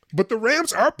ridicule. But the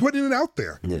Rams are putting it out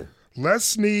there. Yeah. Les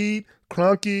Snead,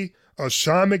 Kroenke,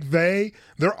 Sean McVay,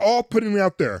 they're all putting it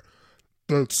out there.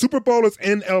 The Super Bowl is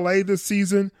in LA this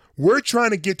season. We're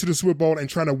trying to get to the Super Bowl and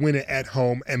trying to win it at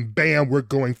home, and bam, we're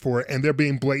going for it, and they're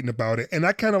being blatant about it. And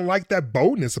I kind of like that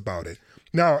boldness about it.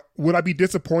 Now, would I be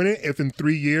disappointed if in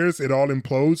 3 years it all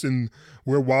implodes and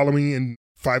we're wallowing in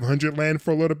 500 land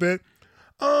for a little bit?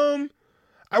 I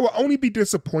will only be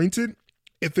disappointed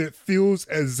if it feels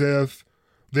as if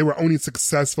they were only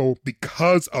successful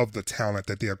because of the talent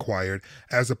that they acquired,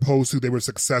 as opposed to they were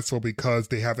successful because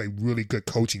they have a really good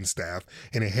coaching staff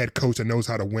and a head coach that knows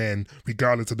how to win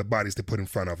regardless of the bodies they put in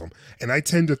front of them. And I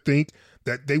tend to think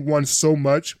that they won so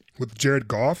much with Jared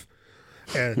Goff.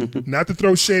 And not to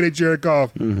throw shade at Jared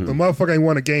Goff, the motherfucker ain't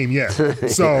won a game yet.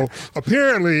 So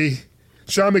apparently,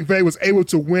 Sean McVay was able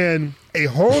to win a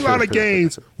whole lot of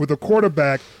games with a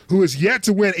quarterback who is yet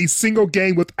to win a single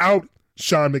game without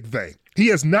Sean McVay. He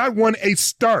has not won a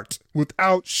start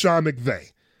without Sean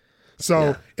McVay.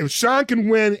 So if Sean can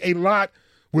win a lot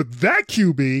with that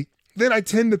QB, then I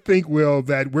tend to think, Will,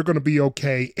 that we're going to be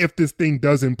okay if this thing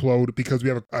does implode because we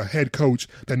have a head coach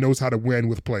that knows how to win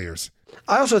with players.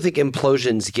 I also think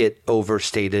implosions get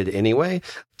overstated anyway.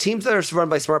 Teams that are run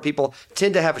by smart people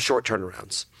tend to have short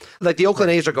turnarounds. Like the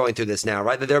Oakland A's are going through this now,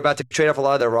 right? They're about to trade off a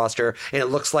lot of their roster, and it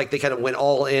looks like they kind of went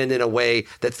all in a way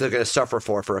that they're going to suffer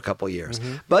for a couple of years.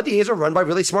 But the A's are run by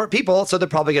really smart people, so they're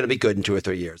probably going to be good in 2 or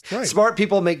 3 years. Right. Smart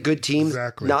people make good teams.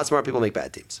 Exactly. Not smart people make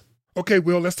bad teams. Okay,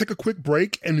 Will, let's take a quick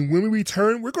break, and when we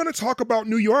return, we're going to talk about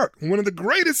New York, one of the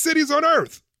greatest cities on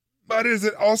earth. But is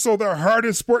it also the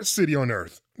hardest sports city on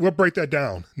earth? We'll break that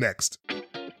down next.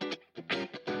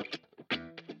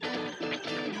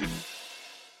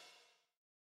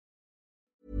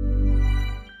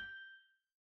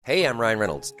 Hey, I'm Ryan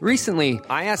Reynolds. Recently,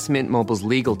 I asked Mint Mobile's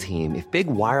legal team if big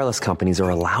wireless companies are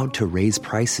allowed to raise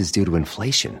prices due to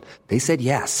inflation. They said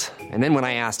yes. And then when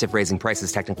I asked if raising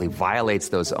prices technically violates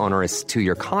those onerous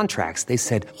two-year contracts, they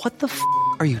said, "What the f***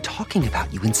 are you talking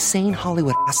about, you insane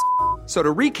Hollywood ass?" So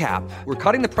to recap, we're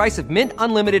cutting the price of Mint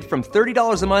Unlimited from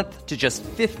 $30 a month to just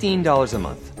 $15 a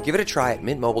month. Give it a try at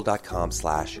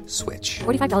mintmobile.com/switch.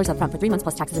 $45 up front for 3 months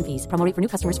plus taxes and fees. Promo rate for new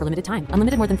customers for limited time.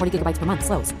 Unlimited more than 40 gigabytes per month.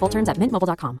 Slows full terms at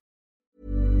mintmobile.com.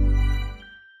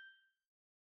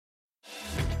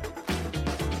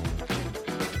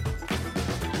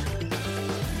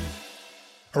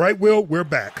 All right, Will, we're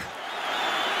back.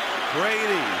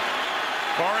 Brady,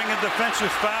 barring a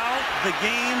defensive foul, the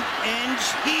game ends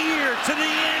here to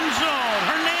the end zone.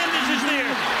 Hernandez is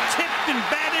there, tipped and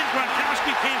batted.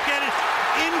 Gronkowski can't get it.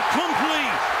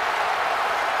 Incomplete.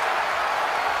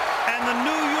 And the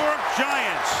New York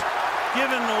Giants,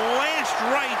 given last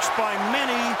rites by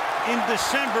many in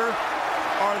December,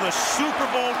 are the Super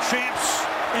Bowl champs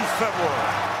in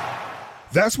February.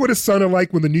 That's what it sounded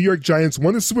like when the New York Giants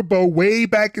won the Super Bowl way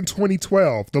back in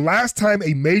 2012, the last time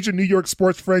a major New York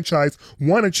sports franchise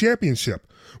won a championship.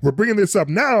 We're bringing this up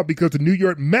now because the New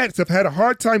York Mets have had a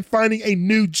hard time finding a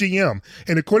new GM.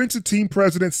 And according to team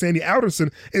president Sandy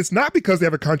Alderson, it's not because they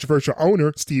have a controversial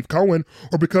owner, Steve Cohen,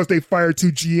 or because they fired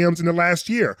 2 GMs in the last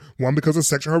year, one because of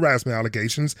sexual harassment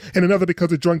allegations and another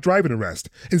because of drunk driving arrest.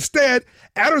 Instead,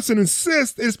 Alderson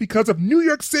insists it's because of New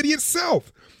York City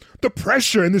itself. The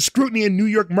pressure and the scrutiny in New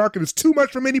York market is too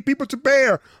much for many people to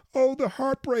bear. Oh, the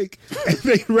heartbreak. And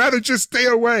they'd rather just stay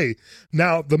away.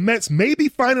 Now, the Mets may be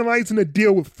finalizing a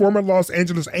deal with former Los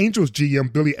Angeles Angels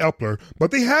GM Billy Epler, but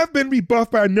they have been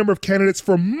rebuffed by a number of candidates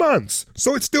for months.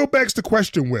 So it still begs the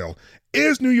question, Will,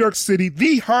 is New York City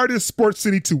the hardest sports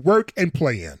city to work and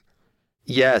play in?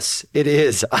 Yes, it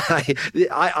is.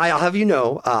 I'll have you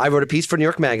know, I wrote a piece for New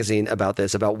York Magazine about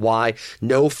this, about why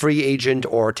no free agent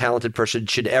or talented person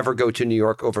should ever go to New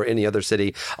York over any other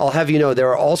city. I'll have you know, there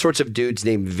are all sorts of dudes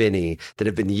named Vinny that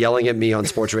have been yelling at me on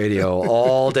sports radio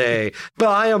all day. But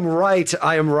I am right.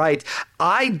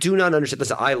 I do not understand.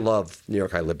 Listen, I love New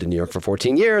York. I lived in New York for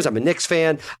 14 years. I'm a Knicks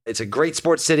fan. It's a great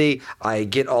sports city. I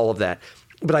get all of that.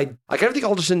 But I kind of think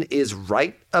Alderson is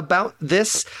right about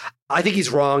this. I think he's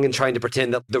wrong in trying to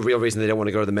pretend that the real reason they don't want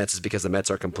to go to the Mets is because the Mets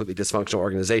are a completely dysfunctional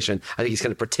organization. I think he's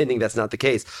kind of pretending that's not the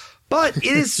case. But it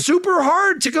is super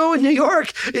hard to go in New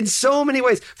York in so many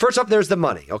ways. First off, there's the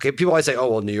money. Okay, people always say, oh,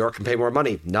 well, New York can pay more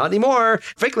money. Not anymore.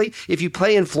 Frankly, if you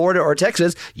play in Florida or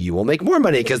Texas, you will make more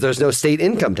money because there's no state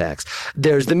income tax.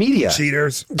 There's the media.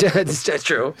 Cheaters. That's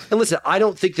true. And listen, I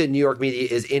don't think that New York media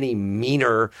is any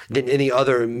meaner than any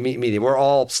other media. We're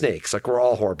all snakes. Like, we're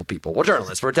all horrible people. We're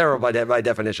journalists. We're terrible by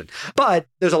definition. But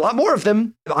there's a lot more of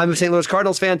them. I'm a St. Louis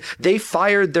Cardinals fan. They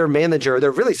fired their manager, their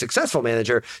really successful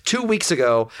manager, 2 weeks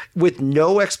ago with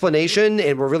no explanation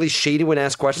and were really shady when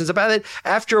asked questions about it.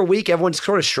 After a week, everyone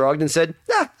sort of shrugged and said,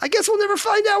 I guess we'll never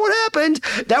find out what happened.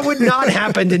 That would not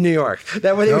happen in New York.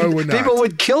 People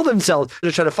would kill themselves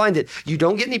to try to find it. You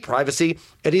don't get any privacy.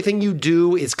 Anything you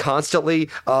do is constantly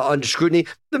under scrutiny.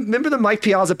 Remember the Mike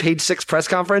Piazza Page 6 press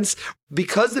conference?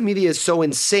 Because the media is so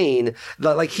insane,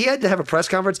 like he had to have a press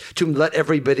conference to let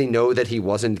everybody know that he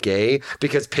wasn't gay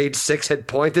because Page 6 had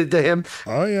pointed to him.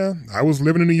 Oh, yeah. I was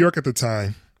living in New York at the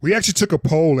time. We actually took a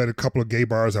poll at a couple of gay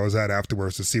bars I was at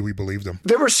afterwards to see if we believed them.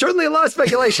 There was certainly a lot of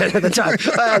speculation at the time.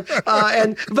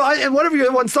 And whatever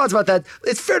everyone's thoughts about that,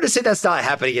 it's fair to say that's not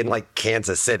happening in like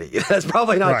Kansas City. That's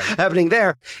probably not happening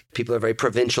there. People are very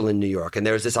provincial in New York. And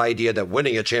there's this idea that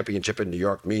winning a championship in New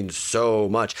York means so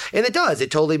much. And it does.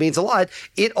 It totally means a lot.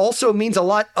 It also means a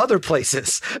lot other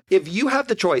places. If you have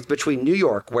the choice between New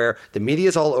York, where the media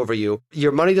is all over you,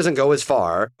 your money doesn't go as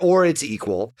far, or it's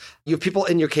equal, you have people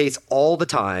in your case all the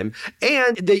time,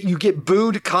 and that you get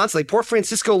booed constantly. Poor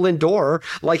Francisco Lindor,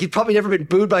 like he'd probably never been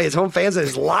booed by his home fans in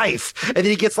his life. And then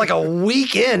he gets like a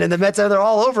week in and the Mets are there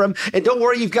all over him. And don't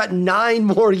worry, you've got 9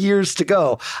 more years to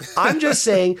go. I'm just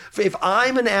saying, if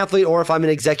I'm an athlete or if I'm an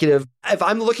executive, if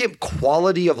I'm looking at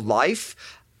quality of life,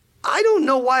 I don't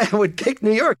know why I would pick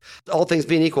New York. All things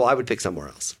being equal, I would pick somewhere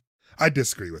else. I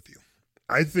disagree with you.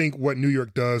 I think what New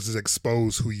York does is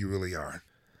expose who you really are.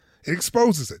 It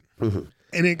exposes it. Mm-hmm.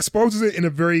 And it exposes it in a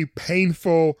very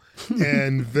painful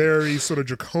and very sort of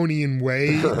draconian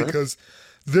way because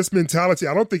this mentality,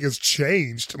 I don't think has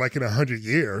changed like in 100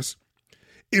 years.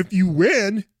 If you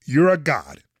win, you're a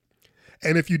god.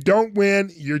 And if you don't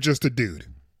win, you're just a dude.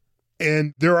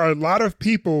 And there are a lot of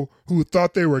people who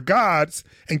thought they were gods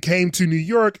and came to New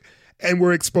York and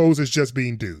were exposed as just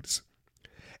being dudes.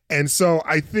 And so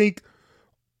I think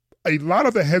a lot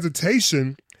of the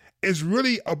hesitation is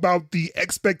really about the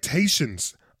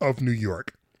expectations of New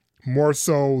York, more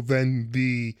so than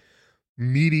the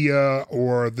media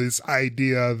or this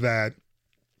idea that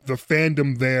the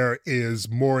fandom there is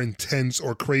more intense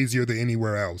or crazier than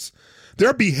anywhere else.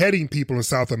 They're beheading people in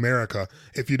South America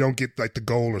if you don't get like the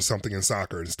goal or something in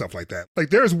soccer and stuff like that. Like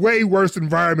there's way worse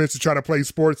environments to try to play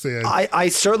sports in. I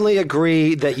certainly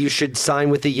agree that you should sign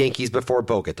with the Yankees before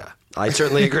Bogota. I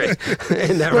certainly agree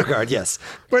in that regard, yes.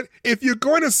 But if you're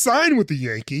going to sign with the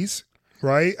Yankees,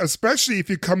 right, especially if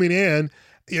you're coming in,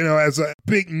 as a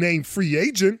big name free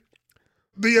agent,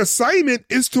 the assignment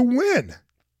is to win.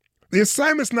 The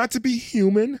assignment is not to be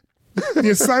human. The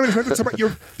assignment is not to talk about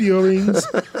your feelings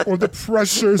or the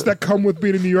pressures that come with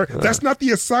being in New York. That's not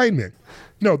the assignment.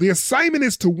 No, the assignment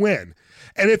is to win.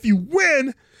 And if you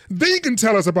win, then you can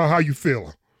tell us about how you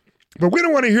feel. But we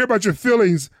don't want to hear about your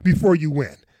feelings before you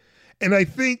win. And I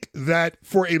think that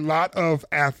for a lot of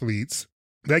athletes,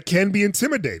 that can be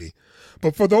intimidating.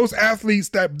 But for those athletes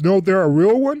that know they're a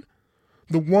real one,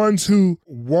 the ones who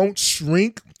won't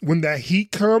shrink when that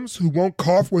heat comes, who won't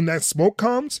cough when that smoke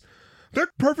comes,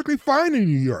 they're perfectly fine in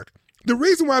New York. The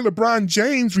reason why LeBron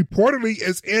James reportedly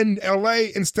is in LA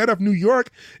instead of New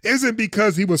York isn't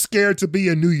because he was scared to be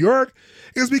in New York.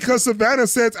 It's because Savannah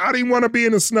says, I didn't want to be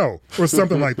in the snow or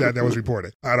something like that was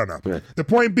reported. I don't know. Right. The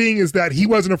point being is that he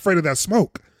wasn't afraid of that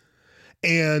smoke.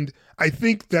 And I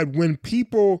think that when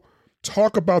people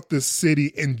talk about this city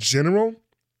in general,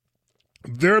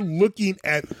 they're looking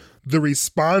at the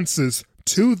responses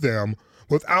to them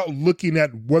without looking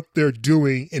at what they're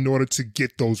doing in order to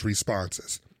get those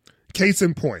responses. Case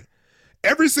in point,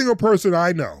 every single person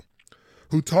I know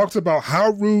who talks about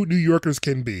how rude New Yorkers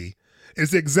can be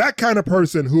is the exact kind of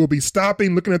person who will be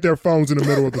stopping, looking at their phones in the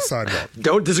middle of the sidewalk.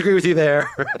 Don't disagree with you there.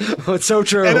 It's so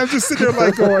true. And I'm just sitting there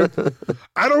like going,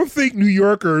 I don't think New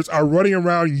Yorkers are running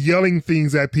around yelling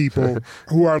things at people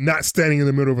who are not standing in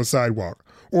the middle of a sidewalk,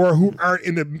 or who aren't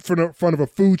in the front of a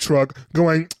food truck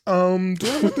going, do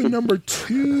I want the number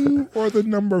 2 or the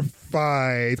number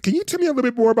 5? Can you tell me a little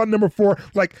bit more about number 4?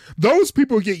 Like, those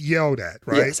people get yelled at,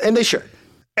 right? Yes, and they should.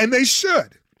 And they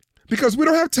should. Because we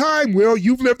don't have time, Will.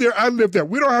 You've lived there, I lived there.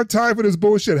 We don't have time for this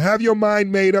bullshit. Have your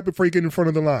mind made up before you get in front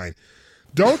of the line.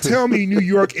 Don't tell me New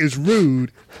York is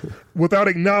rude without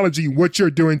acknowledging what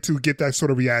you're doing to get that sort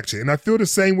of reaction. And I feel the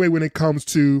same way when it comes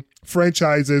to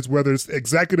franchises, whether it's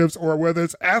executives or whether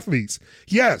it's athletes.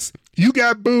 Yes, you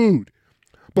got booed.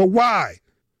 But why?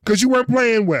 Because you weren't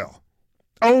playing well.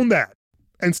 Own that.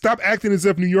 And stop acting as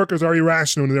if New Yorkers are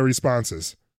irrational in their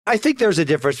responses. I think there's a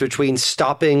difference between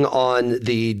stopping on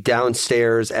the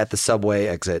downstairs at the subway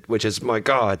exit, which is, my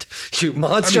God, you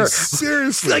monster. I mean,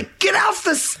 seriously. Like, get off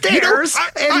the stairs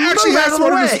and I actually move had out of the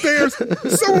someone on way. the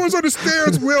stairs. Someone was on the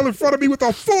stairs, Will, in front of me with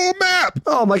a full map.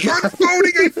 Oh, my God.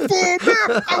 Unfolding a full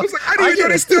map. I was like, I didn't even know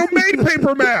they still made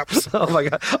paper maps. Oh, my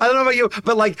God. I don't know about you,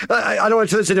 but like, I don't want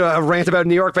to listen to a rant about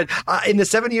New York, but in the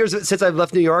 7 years since I've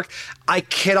left New York, I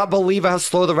cannot believe how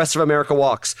slow the rest of America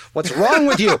walks. What's wrong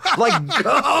with you? Like,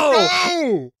 go.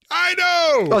 Oh, I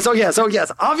know. Oh, so yes.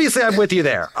 Obviously, I'm with you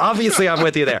there.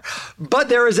 But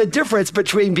there is a difference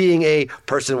between being a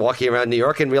person walking around New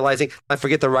York and realizing, I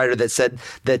forget the writer that said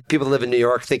that people that live in New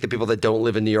York think that people that don't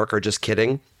live in New York are just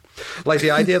kidding. Like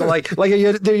the idea that like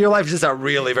your life is just not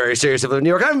really very serious to live in New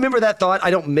York. I remember that thought.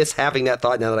 I don't miss having that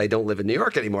thought now that I don't live in New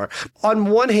York anymore. On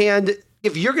one hand,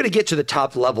 if you're going to get to the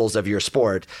top levels of your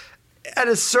sport, at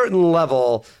a certain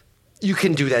level, you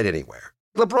can do that anywhere.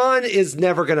 LeBron is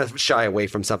never going to shy away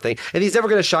from something, and he's never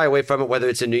going to shy away from it, whether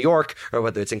it's in New York or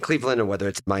whether it's in Cleveland or whether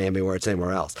it's Miami or it's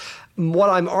anywhere else. What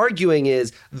I'm arguing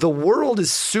is the world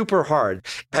is super hard.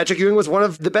 Patrick Ewing was one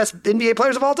of the best NBA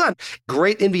players of all time.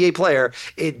 Great NBA player.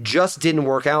 It just didn't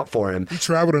work out for him. He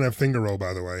traveled in that finger roll,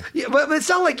 by the way. Yeah, but it's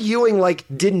not like Ewing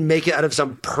didn't make it out of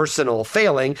some personal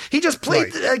failing. He just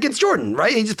played against Jordan,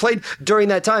 right? He just played during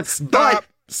that time. Stop.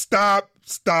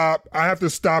 I have to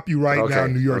stop you right now,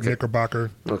 New York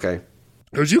Knickerbocker. Okay.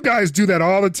 Because you guys do that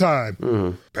all the time.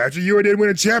 Mm-hmm. Patrick Ewing didn't win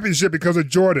a championship because of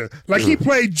Jordan. He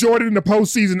played Jordan in the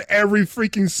postseason every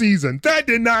freaking season. That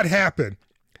did not happen.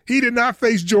 He did not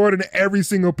face Jordan every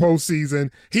single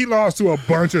postseason. He lost to a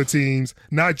bunch of teams,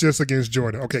 not just against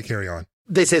Jordan. Okay, carry on.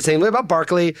 They say the same thing about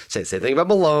Barkley, say the same thing about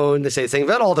Malone, they say the same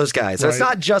about all those guys. So It's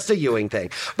not just a Ewing thing.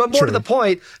 But more to the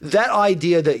point, that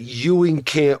idea that Ewing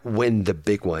can't win the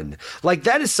big one,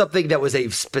 that is something that was a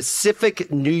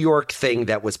specific New York thing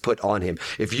that was put on him.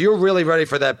 If you're really ready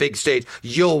for that big stage,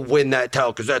 you'll win that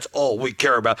title because that's all we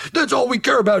care about. That's all we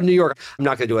care about in New York. I'm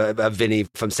not going to do a Vinny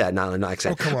from Staten Island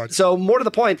accent. Oh, come on. So more to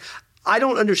the point, I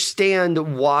don't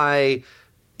understand why,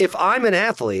 if I'm an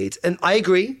athlete, and I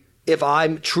agree, if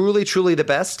I'm truly, truly the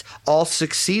best, I'll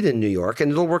succeed in New York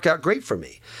and it'll work out great for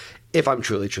me. if I'm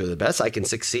truly, truly the best, I can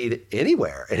succeed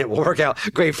anywhere and it will work out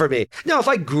great for me. Now, if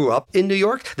I grew up in New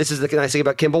York, this is the nice thing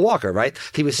about Kimball Walker, right?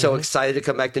 He was so excited to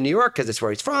come back to New York because it's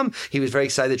where he's from. He was very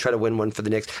excited to try to win one for the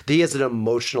Knicks. He has an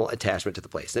emotional attachment to the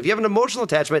place. And if you have an emotional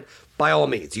attachment, by all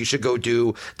means, you should go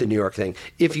do the New York thing.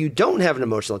 If you don't have an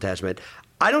emotional attachment,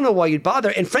 I don't know why you'd bother.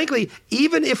 And frankly,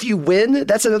 even if you win,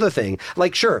 that's another thing.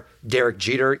 Like, sure, Derek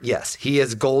Jeter, yes, he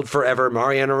is gold forever.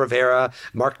 Mariano Rivera,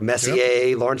 Mark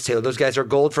Messier, Lawrence Taylor, those guys are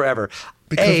gold forever.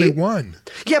 Because they won.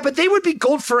 Yeah, but they would be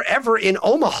gold forever in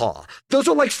Omaha. Those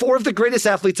are like 4 of the greatest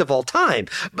athletes of all time.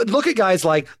 But look at guys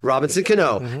like Robinson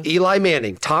Cano, Eli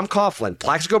Manning, Tom Coughlin,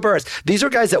 Plaxico Burress. These are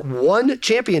guys that won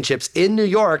championships in New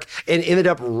York and ended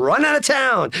up run out of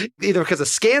town, either because of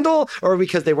scandal or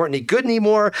because they weren't any good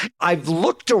anymore. I've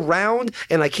looked around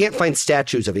and I can't find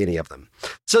statues of any of them.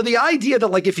 So the idea that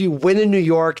like if you win in New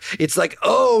York, it's like,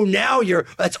 oh, now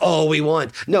that's all we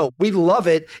want. No, we love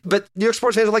it. But New York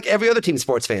sports fans are like every other team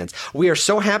sports fans. We are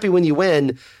so happy when you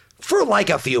win for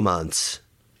like a few months.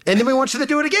 And then we want you to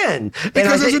do it again.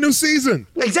 Because there's a new season.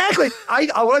 Exactly.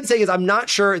 What I'm saying is I'm not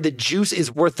sure the juice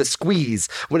is worth the squeeze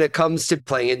when it comes to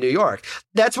playing in New York.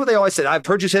 That's what they always said. I've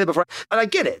heard you say that before. And I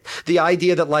get it. The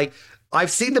idea that like,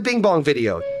 I've seen the Bing Bong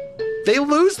video. They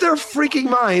lose their freaking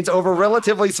minds over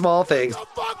relatively small things.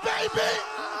 Fuck, baby!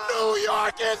 New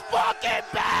York is fucking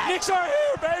back! Knicks are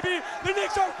here, baby! The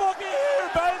Knicks are fucking here,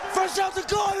 baby! Fresh out the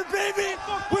garden, baby!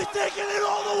 We're taking it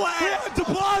all the way! We had de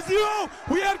Blasio,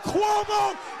 we had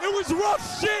Cuomo, it was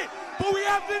rough shit, but we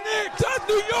have the Knicks! That's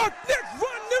New York! Knicks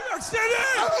run New York City!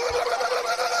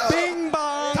 Bing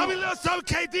bong! Tell me a little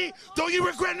something, KD. Don't you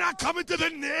regret not coming to the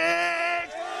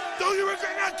Knicks? Don't you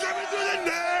regret not coming to the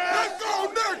Knicks? Let's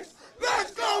go, Knicks!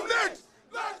 Let's go, Knicks!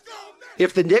 Let's go, Knicks!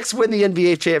 If the Knicks win the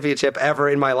NBA championship ever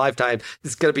in my lifetime,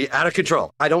 it's going to be out of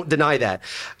control. I don't deny that.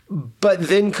 But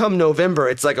then come November,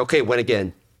 it's like, okay, win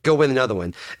again. Go win another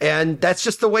one. And that's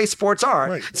just the way sports are.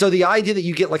 Right. So the idea that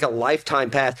you get like a lifetime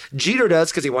pass, Jeter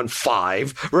does because he won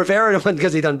 5. Rivera won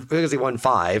because he won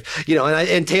 5. You know,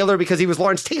 and Taylor because he was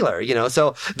Lawrence Taylor. You know,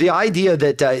 so the idea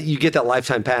that you get that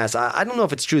lifetime pass, I don't know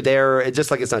if it's true there. It's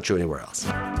just like it's not true anywhere else.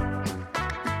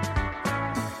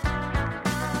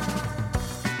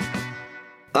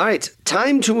 All right,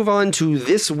 time to move on to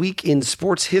This Week in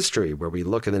Sports History, where we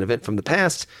look at an event from the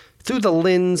past through the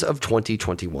lens of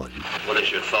 2021. What is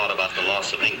your thought about the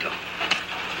loss of income?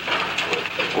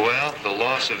 Well, the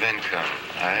loss of income.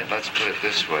 All right, let's put it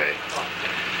this way.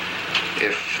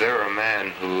 If there were a man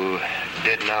who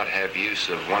did not have use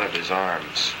of one of his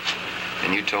arms,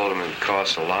 and you told him it would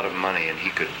cost a lot of money and he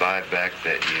could buy back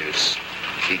that use,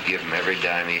 he'd give him every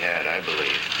dime he had, I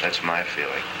believe. That's my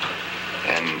feeling.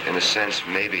 And in a sense,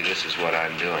 maybe this is what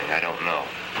I'm doing. I don't know.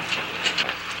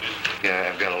 Yeah,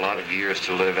 I've got a lot of years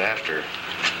to live after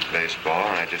baseball,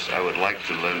 and I would like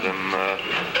to live them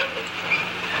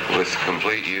with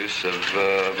complete use of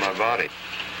my body.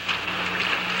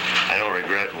 I don't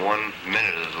regret 1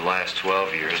 minute of the last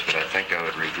 12 years, but I think I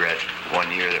would regret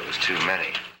 1 year that was too many.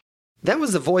 That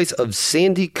was the voice of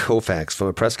Sandy Koufax from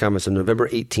a press conference on November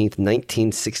 18th,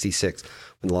 1966,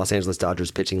 when the Los Angeles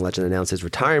Dodgers pitching legend announced his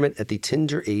retirement at the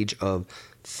tender age of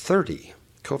 30.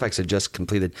 Koufax had just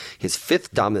completed his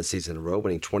 5th dominant season in a row,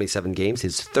 winning 27 games,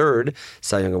 his 3rd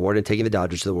Cy Young Award, and taking the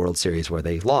Dodgers to the World Series, where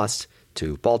they lost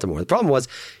to Baltimore. The problem was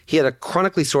he had a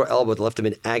chronically sore elbow that left him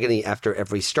in agony after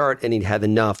every start, and he'd had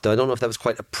enough, though I don't know if that was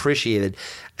quite appreciated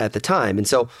at the time. And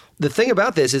so the thing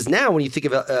about this is now when you think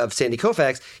of Sandy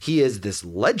Koufax, he is this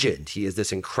legend. He is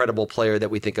this incredible player that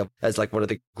we think of as like one of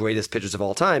the greatest pitchers of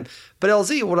all time. But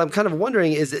LZ, what I'm kind of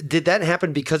wondering is, did that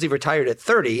happen because he retired at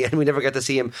 30 and we never got to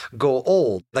see him go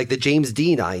old? Like the James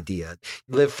Dean idea,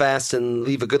 live fast and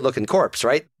leave a good-looking corpse,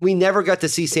 right? We never got to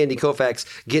see Sandy Koufax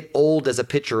get old as a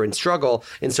pitcher and struggle,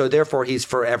 and so therefore he's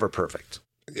forever perfect.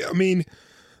 I mean,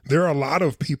 there are a lot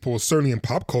of people, certainly in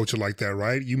pop culture, like that,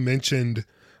 right? You mentioned,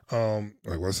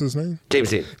 what's his name? James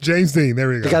Dean. James Dean, there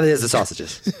we go. The guy that has the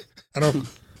sausages. I don't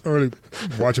really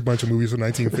watch a bunch of movies from the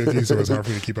 1950s, so it's hard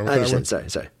for me to keep up with that one.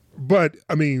 Sorry. But,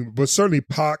 I mean, certainly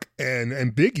Pac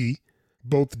and Biggie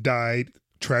both died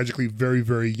tragically very,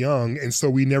 very young, and so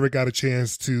we never got a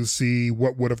chance to see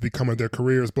what would have become of their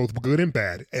careers, both good and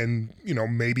bad. And, you know,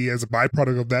 maybe as a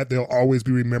byproduct of that, they'll always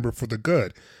be remembered for the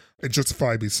good, and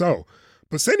justifiably so.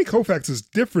 But Sandy Koufax is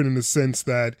different in the sense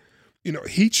that, you know,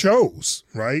 he chose,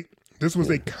 right? This was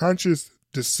a conscious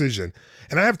decision.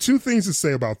 And I have 2 things to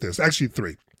say about this, actually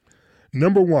 3.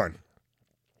 Number 1,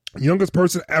 youngest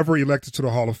person ever elected to the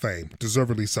Hall of Fame,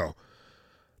 deservedly so,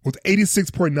 with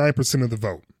 86.9% of the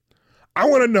vote. I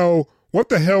want to know what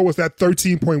the hell was that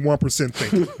 13.1%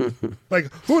 thinking? Like,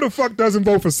 who the fuck doesn't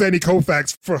vote for Sandy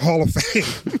Koufax for Hall of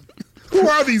Fame? Who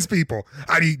are these people?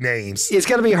 I need names. It's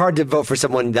going to be hard to vote for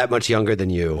someone that much younger than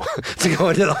you to go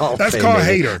into the Hall of Fame. That's called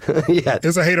hater. Yeah.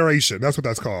 It's a hateration. That's what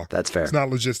that's called. That's fair. It's not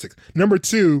logistics. Number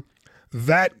 2,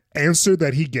 that answer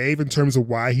that he gave in terms of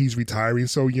why he's retiring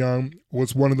so young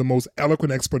was one of the most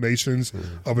eloquent explanations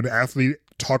of an athlete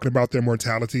talking about their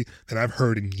mortality that I've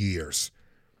heard in years.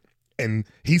 And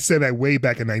he said that way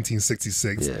back in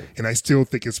 1966, and I still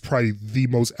think it's probably the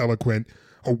most eloquent,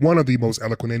 or one of the most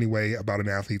eloquent anyway, about an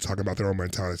athlete talking about their own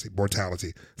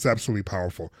mortality. It's absolutely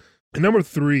powerful. And number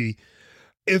 3,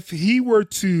 if he were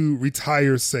to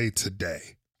retire, say,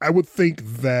 today, I would think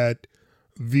that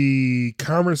the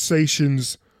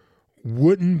conversations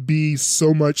wouldn't be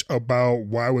so much about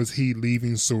why was he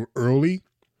leaving so early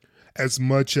as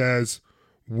much as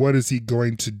what is he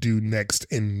going to do next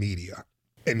in media.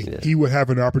 And he would have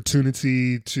an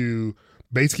opportunity to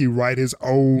basically write his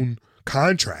own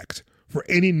contract for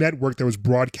any network that was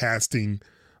broadcasting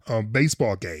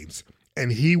baseball games.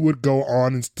 And he would go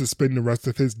on to spend the rest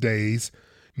of his days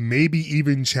maybe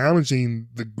even challenging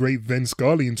the great Vin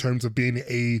Scully in terms of being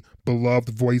a beloved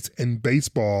voice in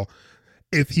baseball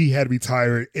if he had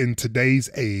retired in today's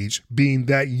age, being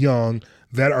that young,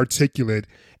 that articulate,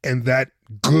 and that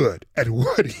good at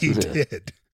what he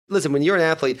did. Listen, when you're an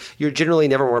athlete, you're generally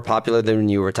never more popular than when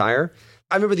you retire.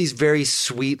 I remember these very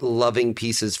sweet, loving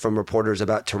pieces from reporters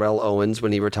about Terrell Owens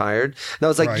when he retired. And I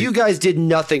was like, you guys did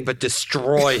nothing but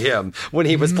destroy him when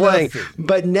he was playing.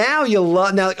 But now you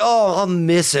love, now like, oh, I'll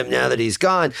miss him now that he's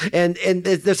gone. And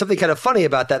there's something kind of funny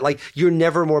about that. Like, you're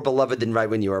never more beloved than right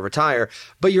when you retire,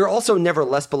 but you're also never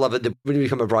less beloved than when you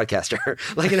become a broadcaster.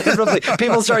 Like, inevitably,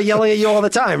 people start yelling at you all the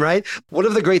time, right? One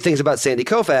of the great things about Sandy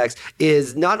Koufax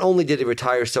is not only did he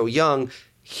retire so young,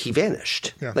 he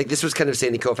vanished. Like, this was kind of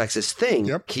Sandy Koufax's thing.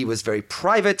 He was very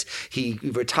private. He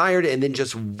retired and then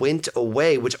just went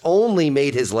away, which only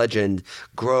made his legend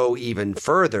grow even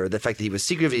further. The fact that he was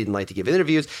secretive, he didn't like to give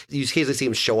interviews. You occasionally see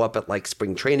him show up at like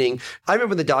spring training. I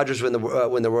remember when the Dodgers win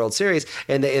the World Series,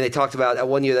 and they talked about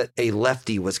one year that a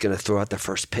lefty was going to throw out the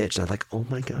first pitch. And I was like, oh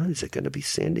my God, is it going to be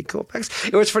Sandy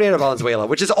Koufax? It was Fernando Valenzuela,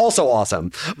 which is also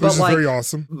awesome. Which is very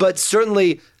awesome. But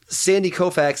certainly Sandy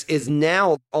Koufax is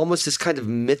now almost this kind of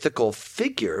mythical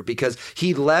figure because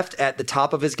he left at the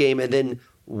top of his game and then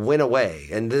went away.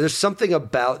 And there's something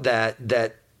about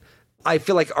that I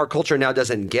feel like our culture now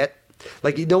doesn't get.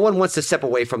 Like, no one wants to step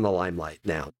away from the limelight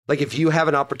now. Like, if you have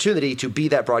an opportunity to be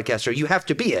that broadcaster, you have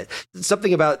to be it.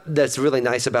 Something about that's really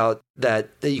nice about that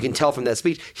you can tell from that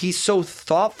speech. He's so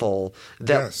thoughtful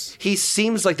that he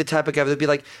seems like the type of guy that would be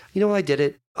like, you know what, I did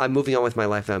it. I'm moving on with my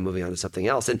life now. I'm moving on to something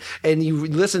else. And you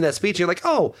listen to that speech, and you're like,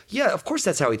 oh, yeah, of course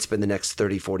that's how he'd spend the next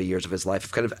 30, 40 years of his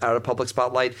life, kind of out of public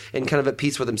spotlight and kind of at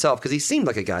peace with himself, because he seemed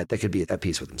like a guy that could be at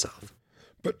peace with himself.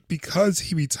 But because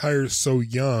he retired so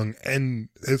young and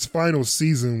his final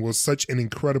season was such an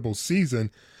incredible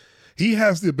season, he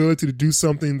has the ability to do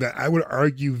something that I would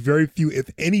argue very few,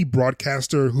 if any,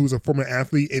 broadcaster who's a former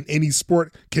athlete in any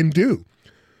sport can do,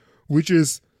 which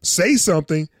is say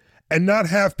something and not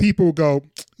have people go,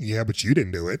 yeah, but you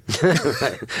didn't do it.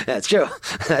 That's true.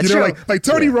 That's true. Like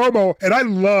Tony Yeah. Romo, and I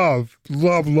love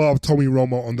Tony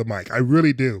Romo on the mic. I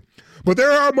really do. But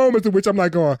there are moments in which I'm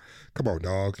like going, come on,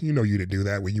 dog. You know you didn't do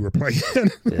that when you were playing.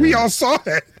 We all saw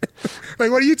it.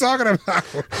 Like, what are you talking about?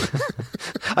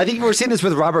 I think we're seeing this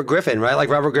with Robert Griffin, right? Like,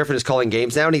 Robert Griffin is calling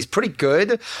games now, and he's pretty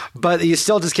good, but you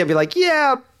still just can't be like,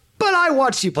 yeah, but I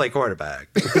watched you play quarterback.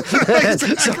 Exactly.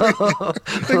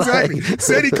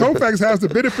 Sandy Koufax has the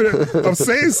benefit of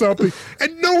saying something,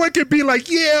 and no one can be like,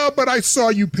 yeah, but I saw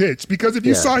you pitch. Because if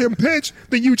you saw him pitch,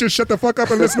 then you just shut the fuck up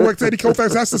and listen to what Sandy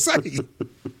Koufax has to say.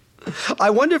 I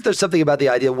wonder if there's something about the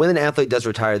idea when an athlete does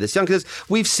retire this young, because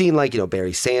we've seen, like,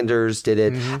 Barry Sanders did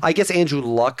it. Mm-hmm. I guess Andrew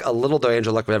Luck, a little, though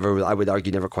Andrew Luck, whatever, I would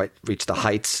argue never quite reached the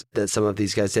heights that some of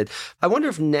these guys did. I wonder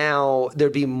if now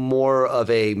there'd be more of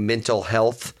a mental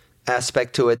health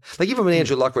aspect to it. Like, even when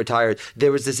Andrew Luck retired,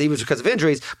 there was this, he was because of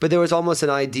injuries, but there was almost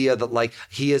an idea that, like,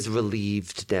 he is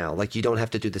relieved now. Like, you don't have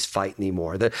to do this fight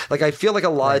anymore. Like, I feel like a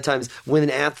lot of times when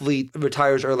an athlete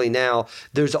retires early now,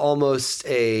 there's almost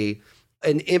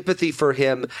an empathy for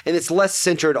him, and it's less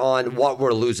centered on what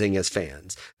we're losing as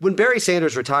fans. When Barry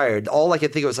Sanders retired, all I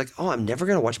could think of was like, oh, I'm never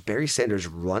going to watch Barry Sanders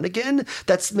run again?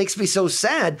 That makes me so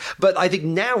sad. But I think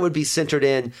now it would be centered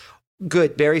in,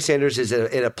 good, Barry Sanders is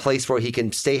in a place where he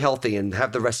can stay healthy and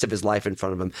have the rest of his life in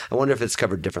front of him. I wonder if it's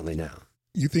covered differently now.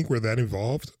 You think we're that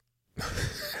involved?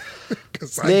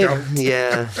 'Cause I don't.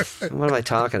 Yeah. What am I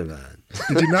talking about?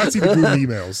 Did you not see the Gruden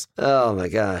emails? Oh my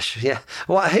gosh. Yeah.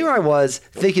 Well, here I was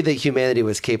thinking that humanity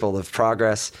was capable of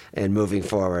progress and moving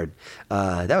forward.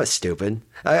 That was stupid.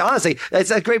 Honestly, it's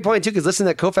a great point too, because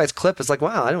listening to that Koufax clip, it's like,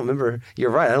 wow, I don't remember. You're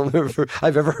right. I don't remember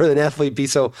I've ever heard an athlete be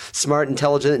so smart,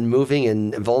 intelligent, and moving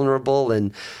and vulnerable.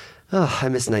 And I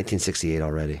miss 1968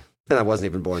 already. And I wasn't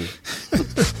even born.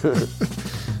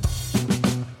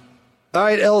 All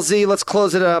right, LZ, let's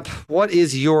close it up. What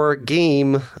is your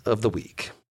game of the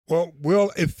week? Well,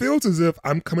 Will, it feels as if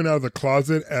I'm coming out of the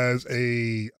closet as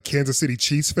a Kansas City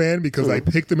Chiefs fan because I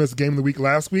picked them as the game of the week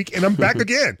last week, and I'm back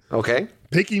again. Okay.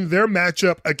 Picking their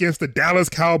matchup against the Dallas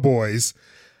Cowboys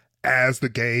as the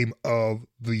game of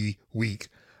the week.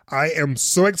 I am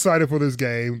so excited for this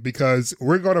game because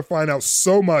we're going to find out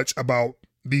so much about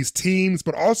these teams,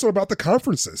 but also about the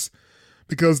conferences.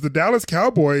 Because the Dallas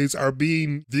Cowboys are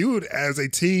being viewed as a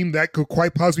team that could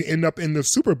quite possibly end up in the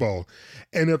Super Bowl.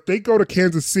 And if they go to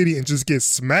Kansas City and just get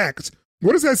smacked,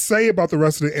 what does that say about the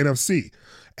rest of the NFC?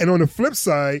 And on the flip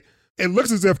side, it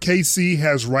looks as if KC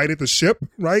has righted the ship,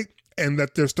 right? And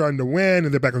that they're starting to win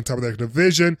and they're back on top of their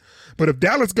division. But if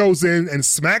Dallas goes in and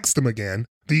smacks them again,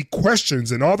 the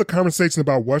questions and all the conversations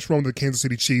about what's wrong with the Kansas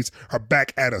City Chiefs are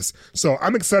back at us. So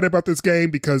I'm excited about this game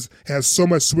because it has so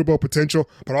much Super Bowl potential,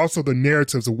 but also the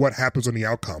narratives of what happens on the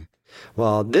outcome.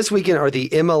 Well, this weekend are the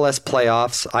MLS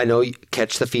playoffs. I know you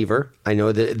catch the fever. I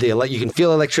know that you can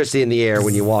feel electricity in the air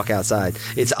when you walk outside.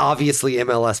 It's obviously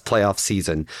MLS playoff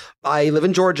season. I live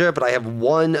in Georgia, but I have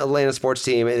one Atlanta sports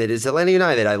team, and it is Atlanta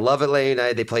United. I love Atlanta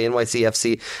United. They play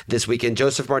NYCFC this weekend.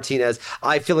 Joseph Martinez,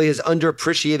 I feel he has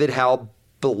underappreciated how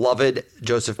beloved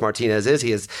Joseph Martinez is.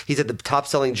 He's at the top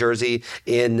selling jersey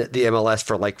in the MLS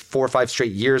for like 4 or 5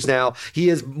 straight years now. He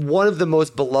is one of the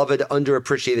most beloved,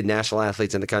 underappreciated national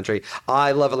athletes in the country.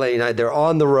 I love Atlanta United. They're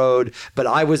on the road, but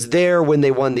I was there when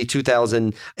they won the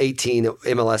 2018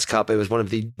 MLS Cup. It was one of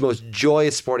the most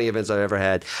joyous sporting events I've ever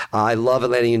had. I love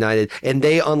Atlanta United, and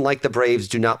they, unlike the Braves,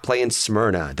 do not play in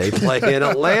Smyrna. They play in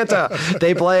Atlanta.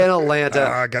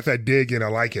 I got that dig in. I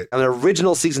like it. I'm an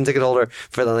original season ticket holder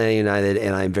for Atlanta United,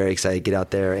 and I'm very excited to get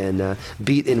out there and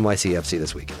beat NYCFC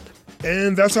this weekend.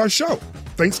 And that's our show.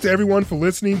 Thanks to everyone for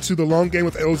listening to The Long Game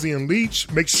with LZ and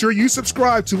Leach. Make sure you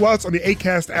subscribe to us on the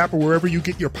Acast app or wherever you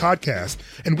get your podcast.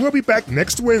 And we'll be back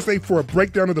next Wednesday for a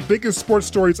breakdown of the biggest sports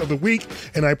stories of the week.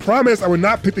 And I promise I will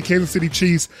not pick the Kansas City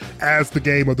Chiefs as the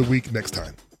game of the week next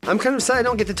time. I'm kind of sad I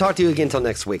don't get to talk to you again until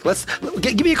next week.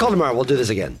 Give me a call tomorrow. We'll do this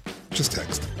again. Just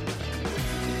text.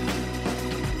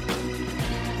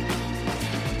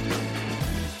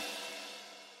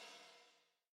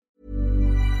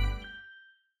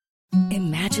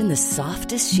 Imagine the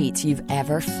softest sheets you've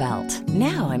ever felt.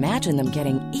 Now imagine them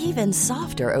getting even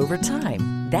softer over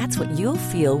time. That's what you'll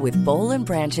feel with Boll &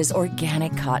 Branch's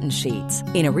organic cotton sheets.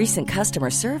 In a recent customer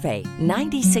survey,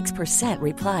 96%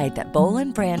 replied that Boll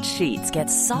 & Branch sheets get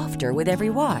softer with every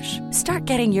wash. Start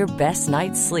getting your best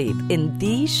night's sleep in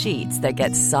these sheets that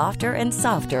get softer and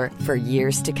softer for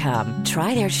years to come.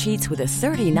 Try their sheets with a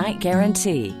 30-night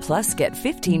guarantee. Plus, get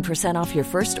 15% off your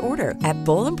first order at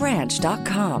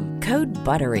bollandbranch.com. Code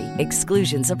BUTTERY.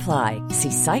 Exclusions apply.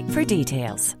 See site for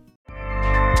details.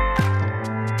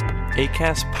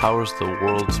 Acast powers the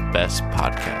world's best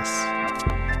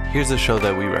podcasts. Here's a show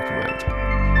that we recommend.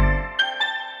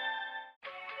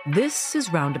 This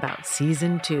is Roundabout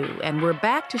Season 2, and we're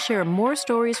back to share more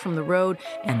stories from the road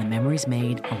and the memories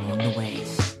made along the way.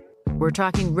 We're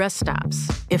talking rest stops,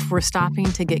 if we're stopping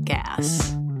to get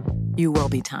gas. You will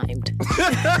be timed.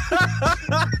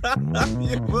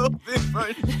 You will be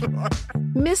for sure.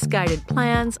 Misguided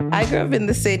plans. I grew up in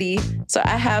the city, so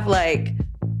I have a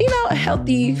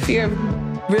healthy fear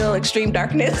of real extreme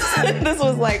darkness. This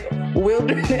was like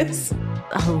wilderness.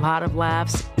 A lot of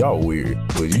laughs. Y'all weird,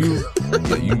 but you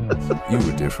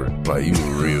were different. Like, you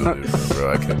were real different,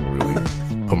 bro. I can't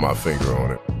really put my finger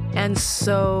on it. And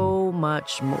so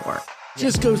much more.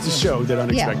 Just goes to show that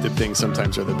unexpected things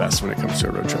sometimes are the best when it comes to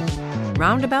a road trip.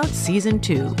 Roundabout Season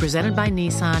 2, presented by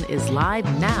Nissan, is live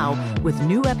now with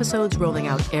new episodes rolling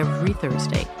out every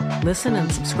Thursday. Listen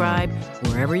and subscribe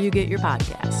wherever you get your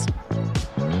podcasts.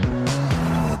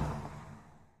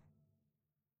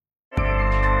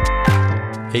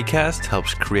 Acast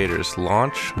helps creators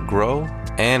launch, grow,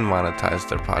 and monetize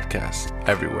their podcasts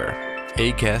everywhere.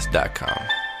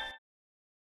 Acast.com.